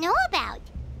we don't know about.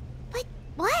 But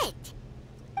what?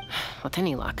 With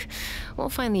any luck, we'll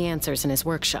find the answers in his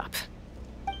workshop.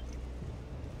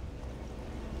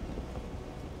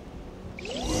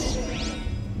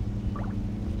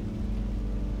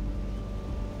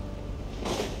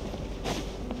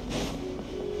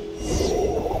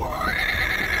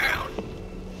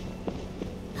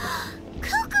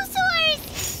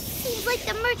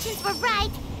 The merchants were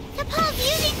right.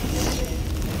 T'Pol's using...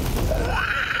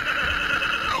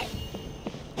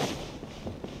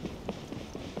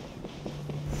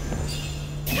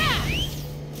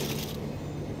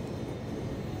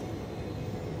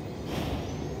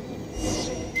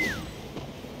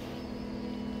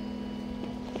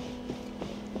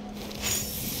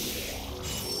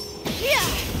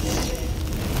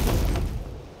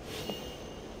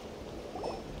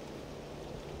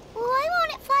 Why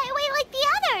won't it fly away like the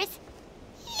others?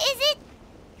 Is it...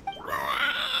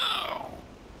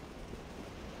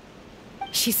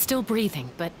 She's still breathing,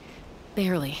 but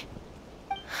barely.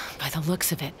 By the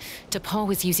looks of it, T'Pol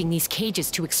was using these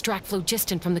cages to extract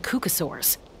phlogiston from the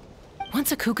Kukasaurs.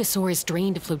 Once a Kukasaur is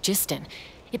drained of phlogiston,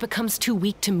 it becomes too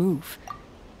weak to move.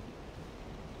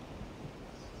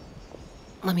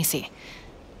 Let me see.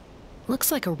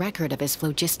 Looks like a record of his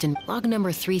phlogiston, log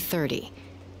number 330.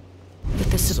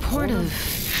 With the support of...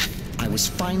 I was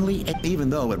finally, even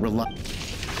though it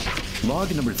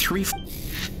log number 3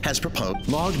 has proposed.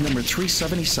 Log number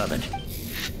 377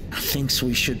 thinks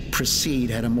we should proceed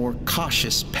at a more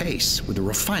cautious pace with the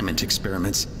refinement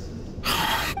experiments.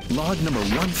 Log number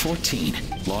 114,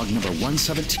 log number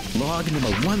 117, log number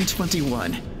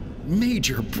 121.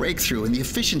 Major breakthrough in the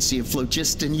efficiency of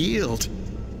phlogiston yield.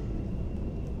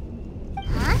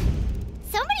 Huh?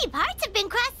 So many parts have been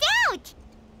crossed out!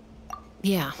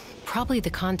 Yeah, probably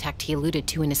the contact he alluded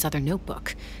to in his other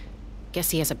notebook. Guess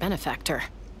he has a benefactor.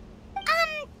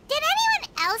 Did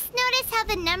anyone else notice how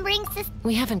the numbering system...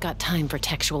 We haven't got time for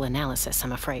textual analysis,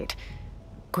 I'm afraid.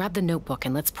 Grab the notebook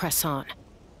and let's press on.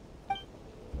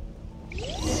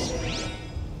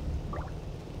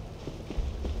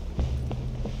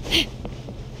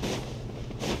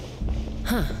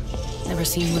 Huh. Never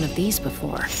seen one of these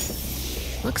before.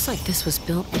 Looks like this was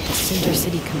built with the Cinder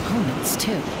City components,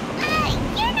 too.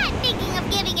 You're not thinking of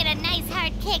giving it a nice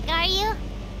hard kick, are you?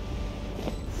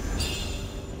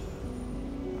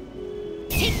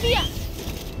 Take me up!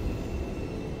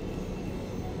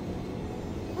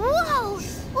 Whoa!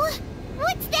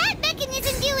 What's that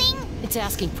mechanism doing? It's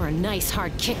asking for a nice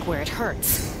hard kick where it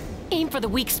hurts. Aim for the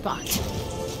weak spot.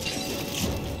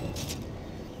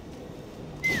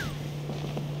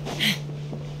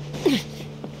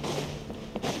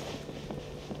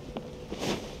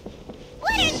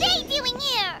 are they doing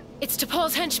here? It's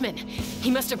T'Pol's henchmen.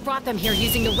 He must have brought them here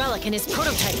using the relic in his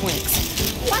prototype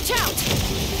wings. Watch out!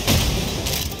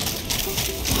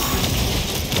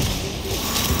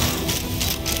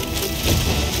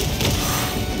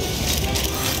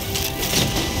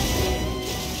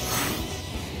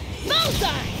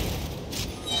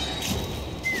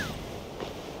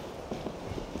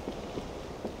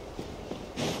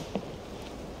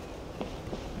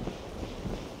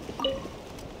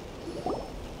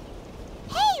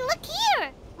 Hey, look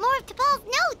here! More of T'Pol's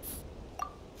notes!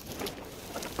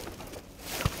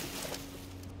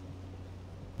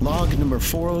 Log number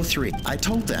 403. I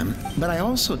told them, but I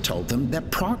also told them that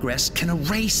progress can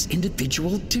erase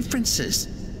individual differences.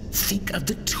 Think of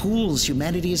the tools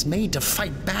humanity has made to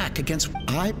fight back against...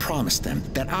 I promised them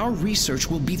that our research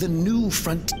will be the new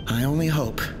front... I only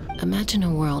hope. Imagine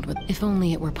a world with if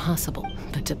only it were possible.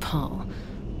 But T'Pol,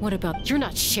 what about... You're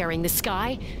not sharing the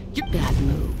sky. You're bad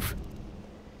move.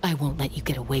 I won't let you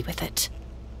get away with it.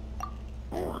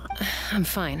 I'm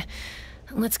fine.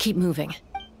 Let's keep moving.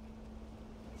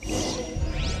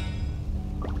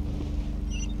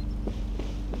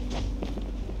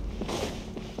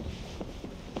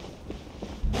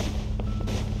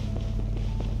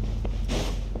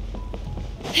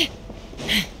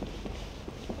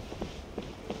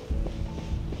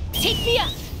 Take me up!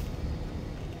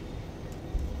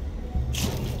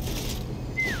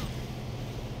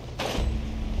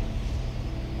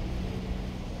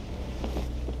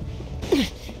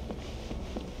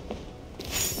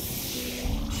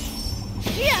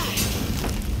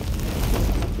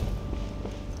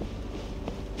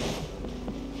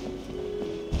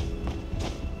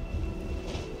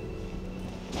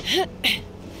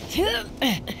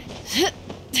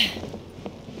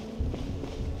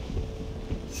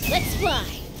 Let's fly!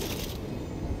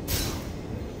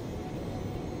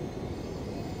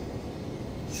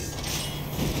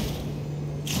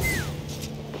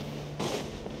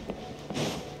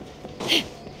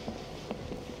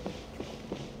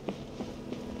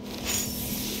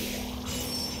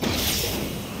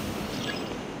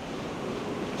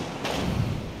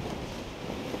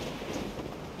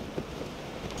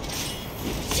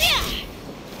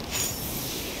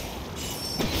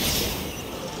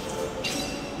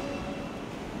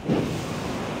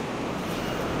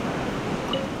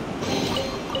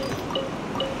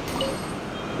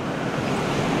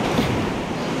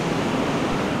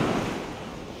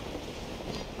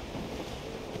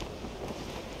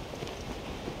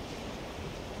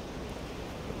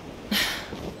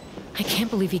 I can't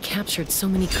believe he captured so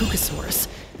many Kukasaurs.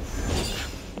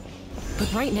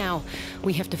 But right now,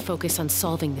 we have to focus on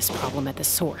solving this problem at the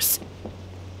source.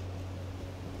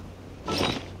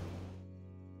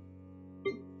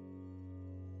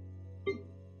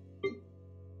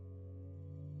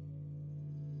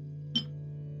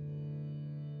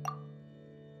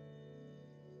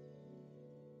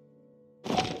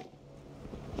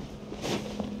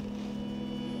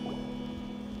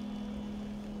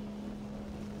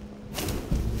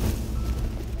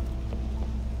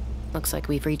 Looks like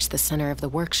we've reached the center of the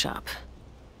workshop.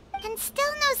 And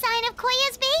still no sign of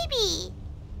Koya's baby.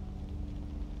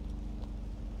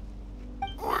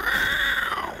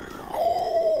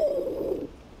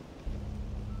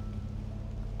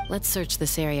 Let's search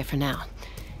this area for now.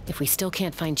 If we still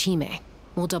can't find Chime,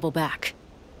 we'll double back.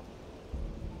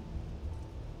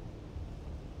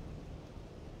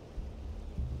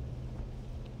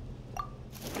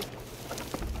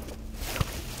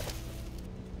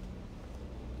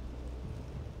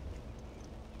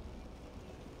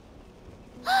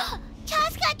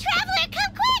 Chaska, Traveler,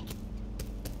 come quick!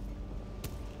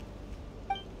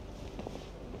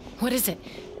 What is it?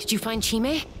 Did you find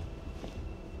Chime?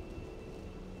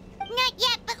 Not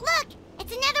yet, but look!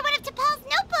 It's another one of T'Pol's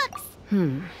notebooks!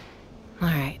 All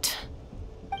right.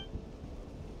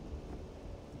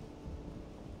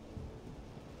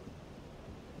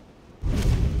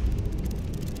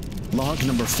 Log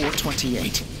number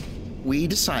 428. We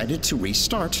decided to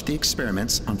restart the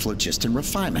experiments on phlogiston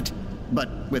refinement, but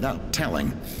without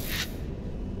telling.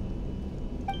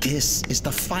 This is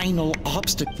the final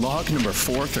obstacle. Log number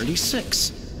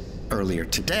 436. Earlier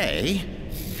today,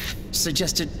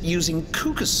 suggested using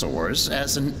Kukasaurs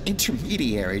as an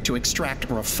intermediary to extract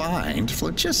refined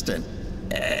phlogiston.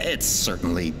 It's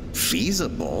certainly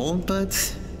feasible,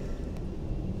 but...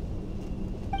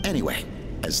 Anyway,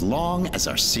 as long as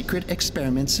our secret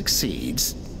experiment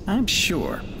succeeds, I'm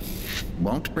sure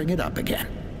won't bring it up again.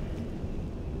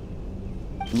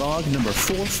 Log number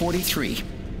 443.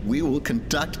 We will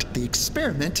conduct the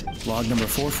experiment. Log number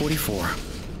 444.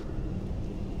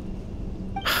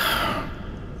 Huh?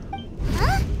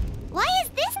 Why is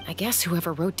I guess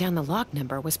whoever wrote down the log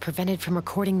number was prevented from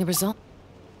recording the result.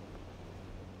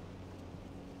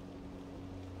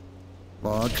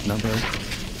 Log number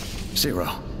 0.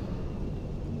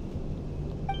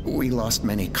 We lost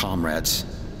many comrades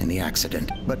in the accident,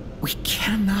 but we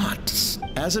cannot.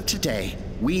 As of today,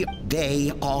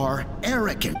 they are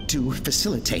arrogant to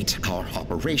facilitate our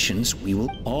operations.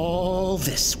 All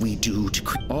this we do to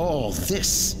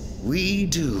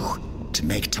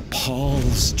make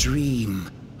T'Pol's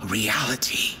dream a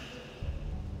reality.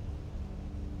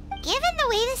 Given the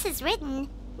way this is written,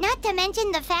 not to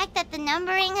mention the fact that the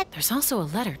numbering... There's also a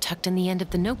letter tucked in the end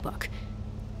of the notebook.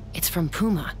 It's from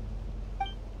Puma.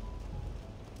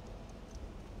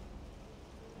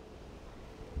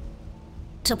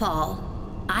 T'Pol,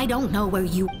 I don't know where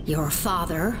your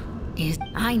father is.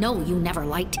 I know you never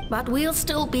liked, but we'll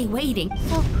still be waiting.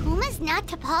 So Puma's not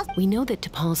T'Pol? We know that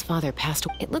T'Pol's father passed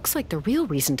away. It looks like the real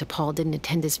reason T'Pol didn't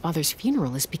attend his father's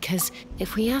funeral is because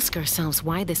if we ask ourselves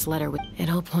why this letter it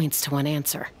all points to one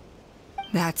answer.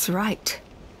 That's right.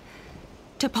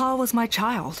 T'Pol was my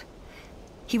child.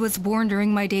 He was born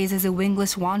during my days as a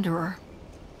wingless wanderer.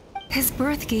 His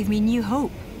birth gave me new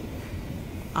hope.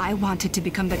 I wanted to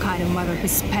become the kind of mother who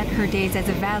spent her days as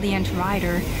a valiant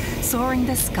rider, soaring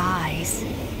the skies.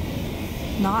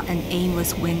 Not an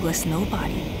aimless, wingless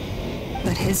nobody.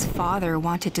 But his father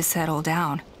wanted to settle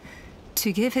down,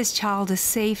 to give his child a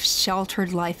safe,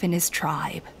 sheltered life in his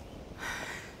tribe.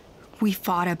 We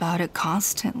fought about it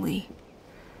constantly,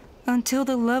 until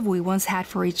the love we once had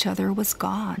for each other was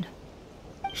gone.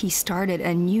 He started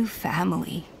a new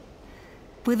family,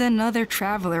 with another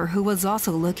traveler who was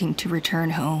also looking to return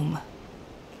home.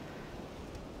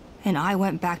 And I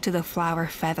went back to the Flower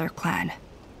Feather clan,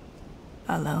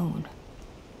 alone.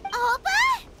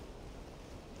 Alba?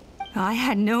 I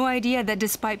had no idea that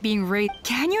despite being raised,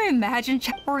 can you imagine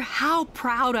or how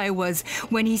proud I was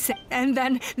when he said, and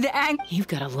then the You've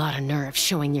got a lot of nerve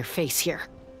showing your face here.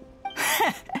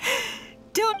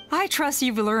 Don't. I trust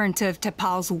you've learned of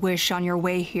T'Pol's wish on your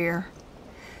way here.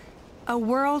 A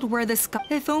world where the sky,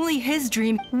 if only his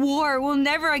dream, war will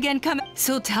never again come.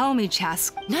 So tell me,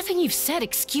 Chask. Nothing you've said,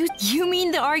 excuse. You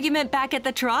mean the argument back at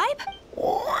the tribe?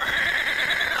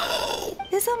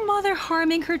 Is a mother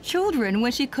harming her children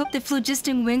when she cooked the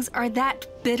phlogiston wings are that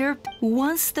bitter?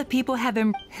 Once the people have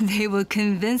him, they will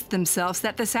convince themselves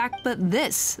that the but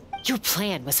this. Your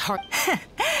plan was hard.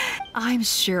 I'm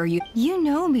sure you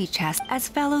know me, Chask, as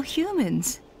fellow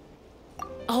humans.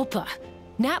 Ulpa,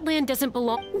 Natlan doesn't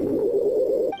belong.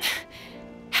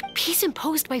 Peace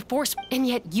imposed by force, and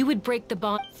yet you would break the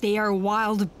bond. They are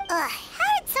wild. How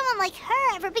did someone like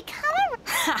her ever become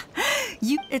a...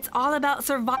 It's all about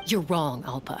survival. You're wrong,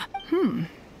 Ulpa.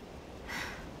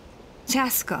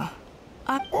 Chaska.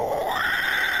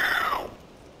 Well,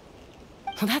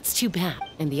 that's too bad.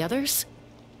 And the others?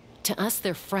 To us,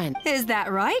 they're friends. Is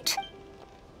that right?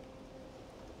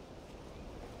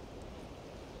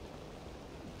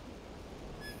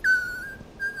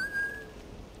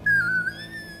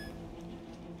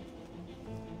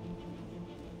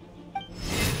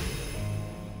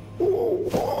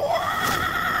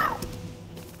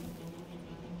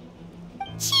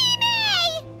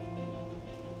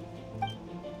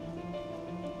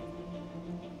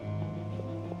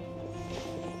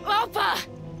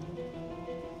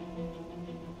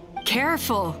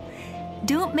 Careful.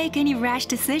 Don't make any rash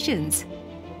decisions.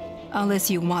 Unless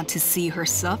you want to see her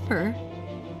suffer.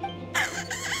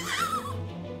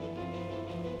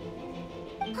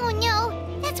 Oh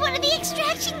no, that's one of the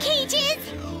extraction cages!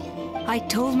 I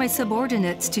told my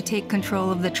subordinates to take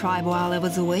control of the tribe while I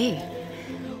was away.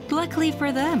 Luckily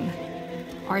for them,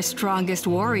 our strongest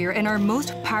warrior and our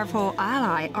most powerful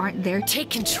ally aren't there. Take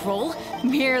control?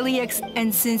 Merely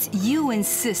and since you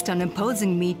insist on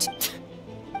imposing me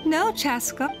No,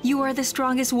 Chaska, you are the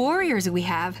strongest warriors we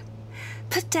have.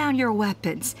 Put down your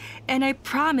weapons, and I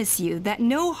promise you that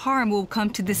no harm will come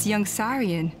to this young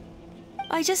Sarian.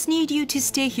 I just need you to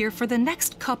stay here for the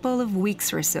next couple of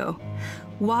weeks or so,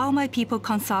 while my people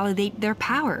consolidate their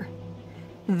power.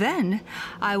 Then,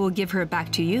 I will give her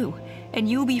back to you, and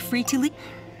you'll be free to leave.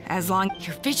 As long as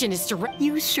your vision is direct.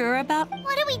 You sure about?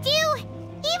 What do we do?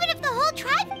 Even if the whole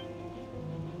tribe...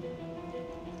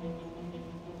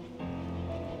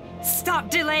 Stop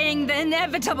delaying the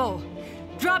inevitable!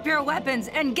 Drop your weapons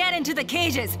and get into the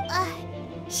cages!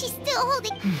 She's still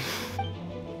holding...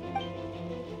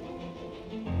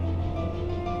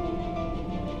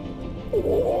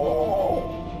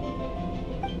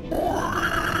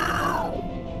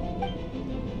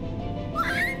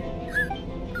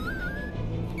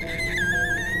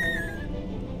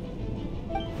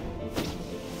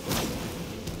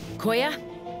 Koya?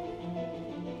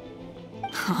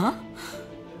 Huh?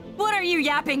 What are you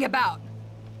yapping about?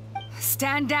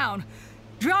 Stand down.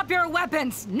 Drop your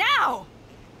weapons, now!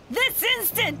 This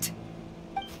instant!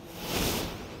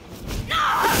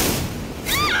 Ah!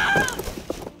 Ah!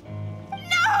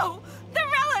 No! The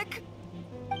relic!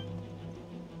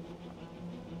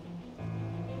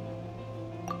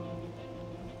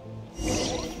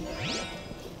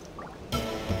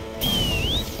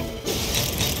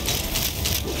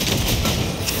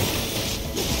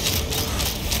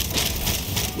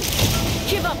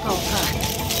 Give up,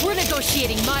 Alpa. We're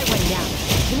negotiating my way now.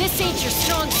 And this ain't your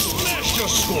strong suit. Master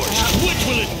Scorch, which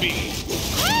will it be?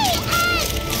 Hey,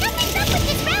 something's up with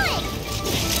this relic!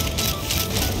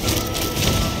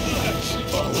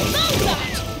 Let's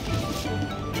that!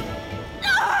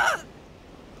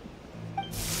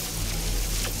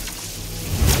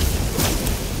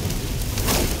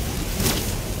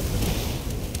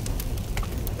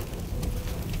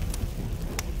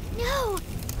 No!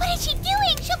 What is she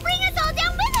doing? She'll bring us all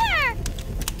down with her!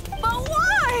 But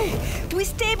why? We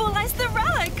stabilized the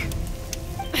relic!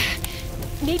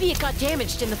 Maybe it got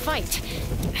damaged in the fight.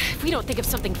 If we don't think of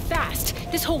something fast,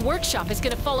 this whole workshop is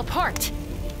gonna fall apart.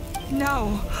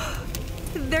 No.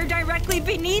 They're directly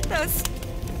beneath us.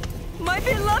 My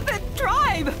beloved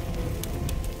tribe!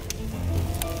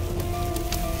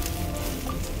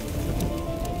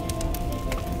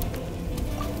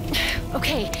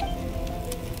 Okay.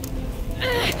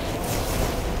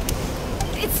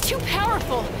 It's too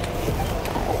powerful.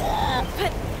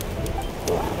 But...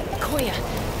 Koya,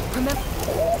 remember...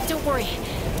 Don't worry.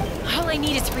 All I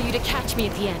need is for you to catch me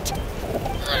at the end.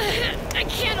 I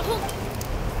can't hold...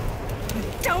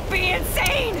 Don't be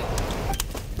insane!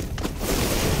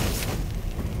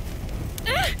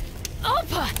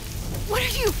 Alpa! What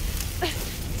are you...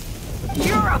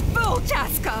 You're a fool,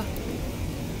 Chaska!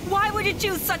 Why would you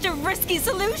choose such a risky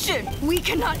solution? We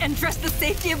cannot entrust the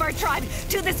safety of our tribe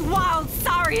to this wild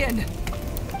Saurian!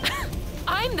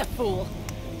 I'm the fool!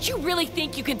 You really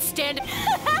think you can stand...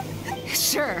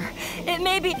 Sure, it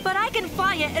may be, but I can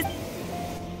fly it as...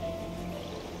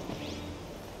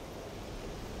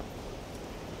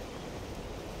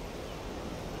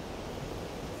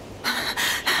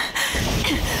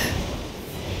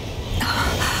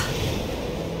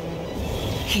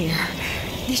 Here.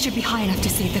 These should be high enough to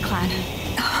save the clan.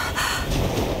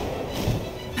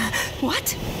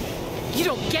 What? You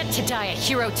don't get to die a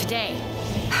hero today.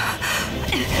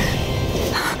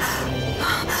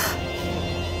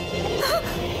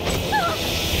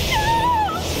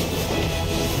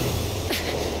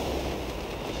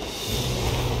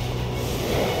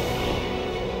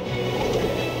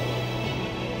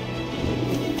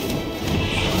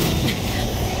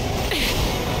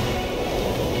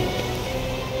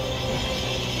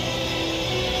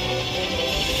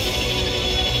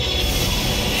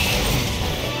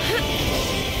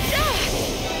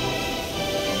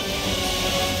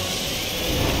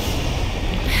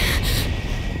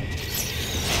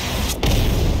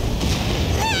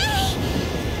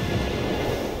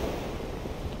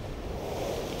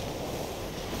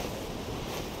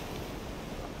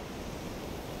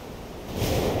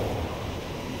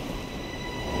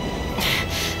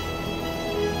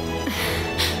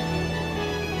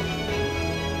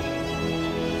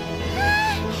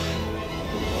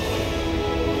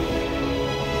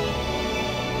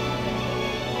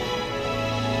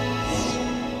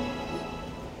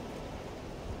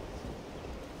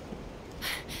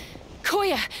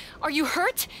 Koya, are you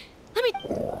hurt? Let me...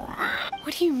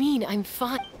 What do you mean I'm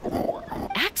fine?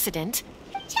 Accident?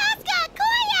 Chaska,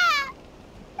 Koya!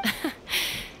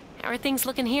 How are things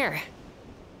looking here?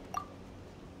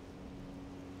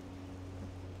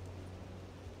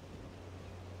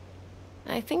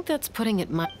 I think that's putting it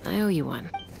I owe you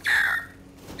one.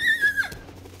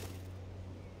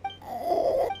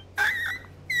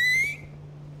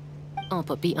 Oh,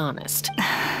 but be honest.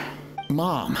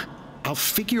 Mom, I'll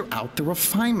figure out the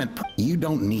refinement. You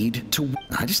don't need to...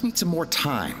 I just need some more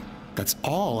time. That's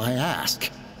all I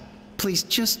ask. Please,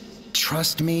 just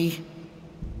trust me.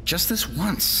 Just this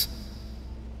once.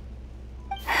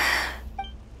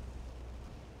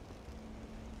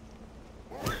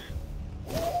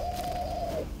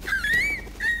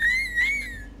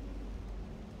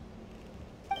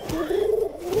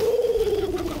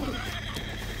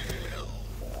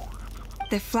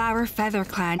 The Flower Feather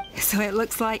Clan, so it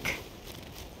looks like...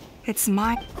 it's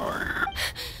my...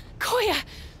 Koya!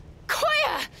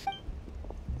 Koya!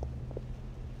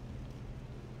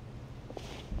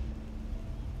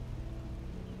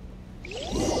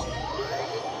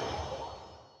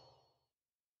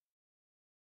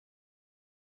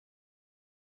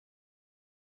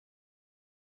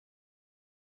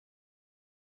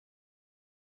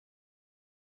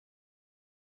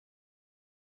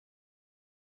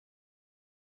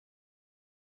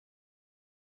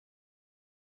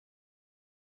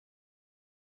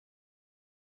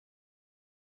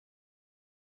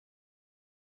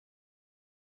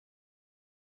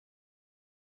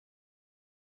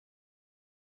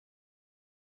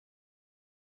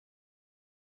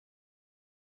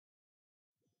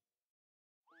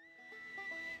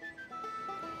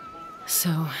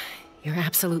 So, you're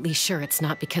absolutely sure it's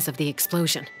not because of the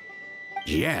explosion?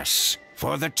 Yes,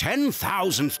 for the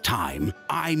 10,000th time,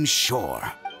 I'm sure.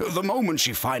 The moment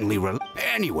she finally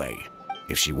Anyway,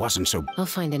 if she wasn't so... I'll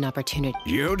find an opportunity.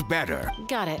 You'd better.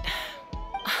 Got it.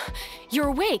 You're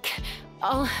awake.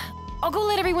 I'll go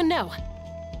let everyone know.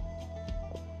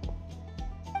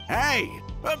 Hey,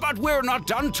 but we're not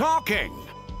done talking.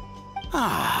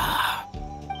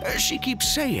 She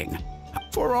keeps saying,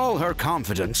 for all her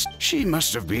confidence, she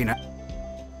must have been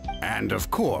And of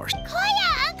course...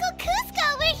 Koya, Uncle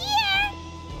Cusco, we're here!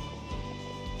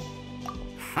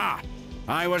 Ha!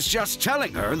 I was just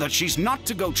telling her that she's not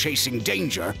to go chasing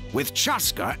danger with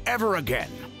Chaska ever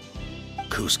again.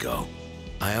 Cusco,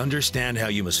 I understand how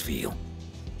you must feel.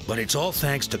 But it's all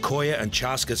thanks to Koya and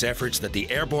Chaska's efforts that the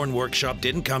airborne workshop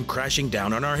didn't come crashing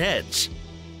down on our heads.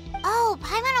 Oh,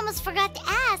 Paimon almost forgot to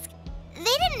ask. They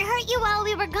didn't hurt you while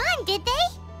we were gone, did they?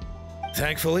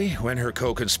 Thankfully, when her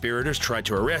co-conspirators tried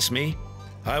to arrest me,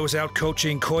 I was out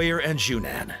coaching Koya and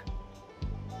Junan.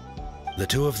 The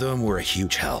two of them were a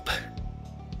huge help.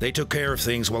 They took care of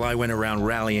things while I went around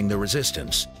rallying the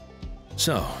resistance.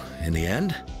 So, in the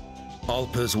end,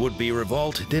 Alpa's would-be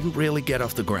revolt didn't really get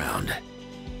off the ground.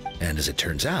 And as it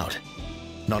turns out,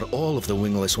 not all of the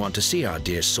wingless want to see our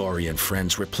dear Saurian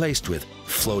friends replaced with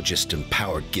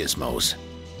phlogiston-powered gizmos.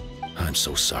 I'm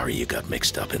so sorry you got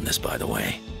mixed up in this, by the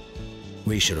way.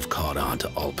 We should have caught on to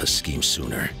Alpa's scheme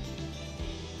sooner.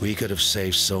 We could have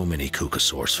saved so many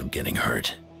Kukasaurs from getting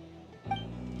hurt.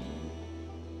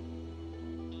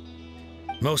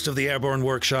 Most of the airborne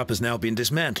workshop has now been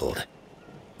dismantled.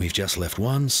 We've just left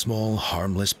one small,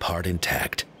 harmless part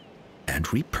intact, and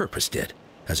repurposed it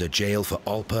as a jail for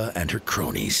Alpa and her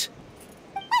cronies.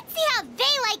 Let's see how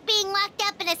they like being locked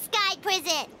up in a sky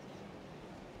prison!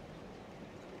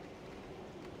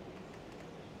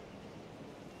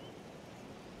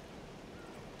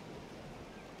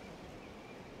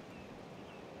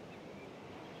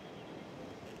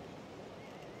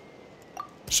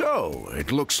 So,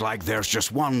 it looks like there's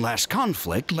just one last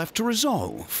conflict left to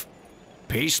resolve.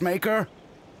 Peacemaker,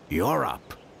 you're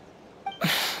up.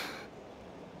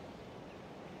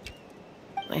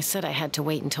 I said I had to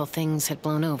wait until things had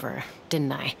blown over,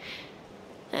 didn't I?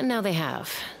 And now they have.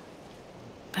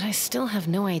 But I still have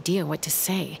no idea what to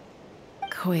say.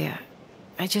 Koya,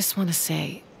 I just want to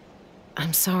say,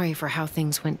 I'm sorry for how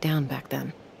things went down back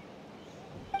then.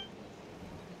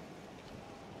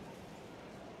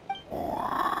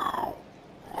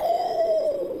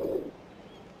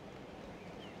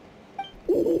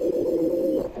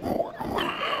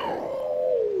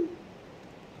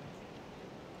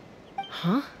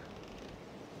 Huh?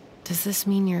 Does this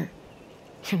mean you're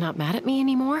not mad at me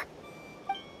anymore?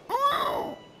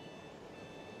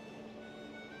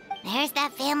 There's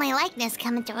that family likeness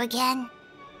coming through again.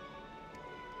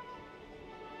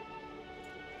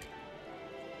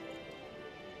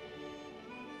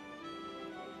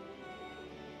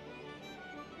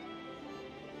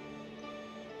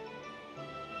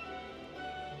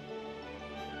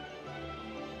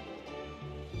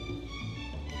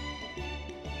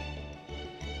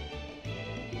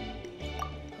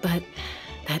 But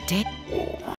that day...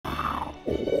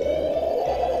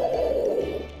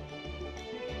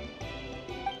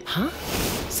 Huh?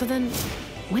 So then,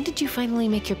 when did you finally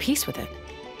make your peace with it?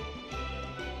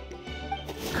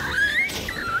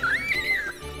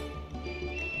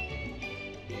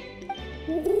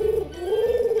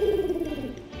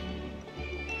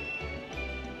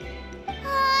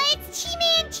 Oh, it's Chime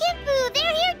and Chimbu!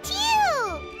 They're here too!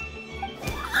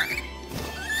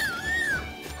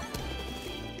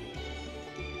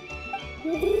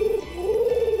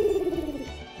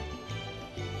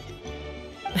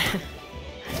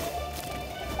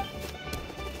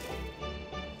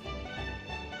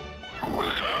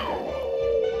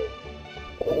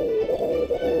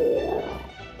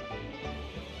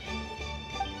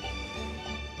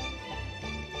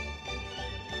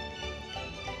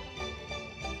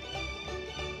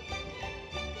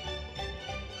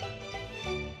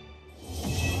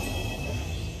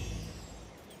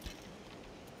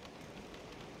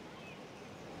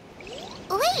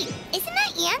 Wait, isn't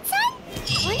that Anson?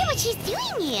 I wonder what she's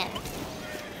doing here.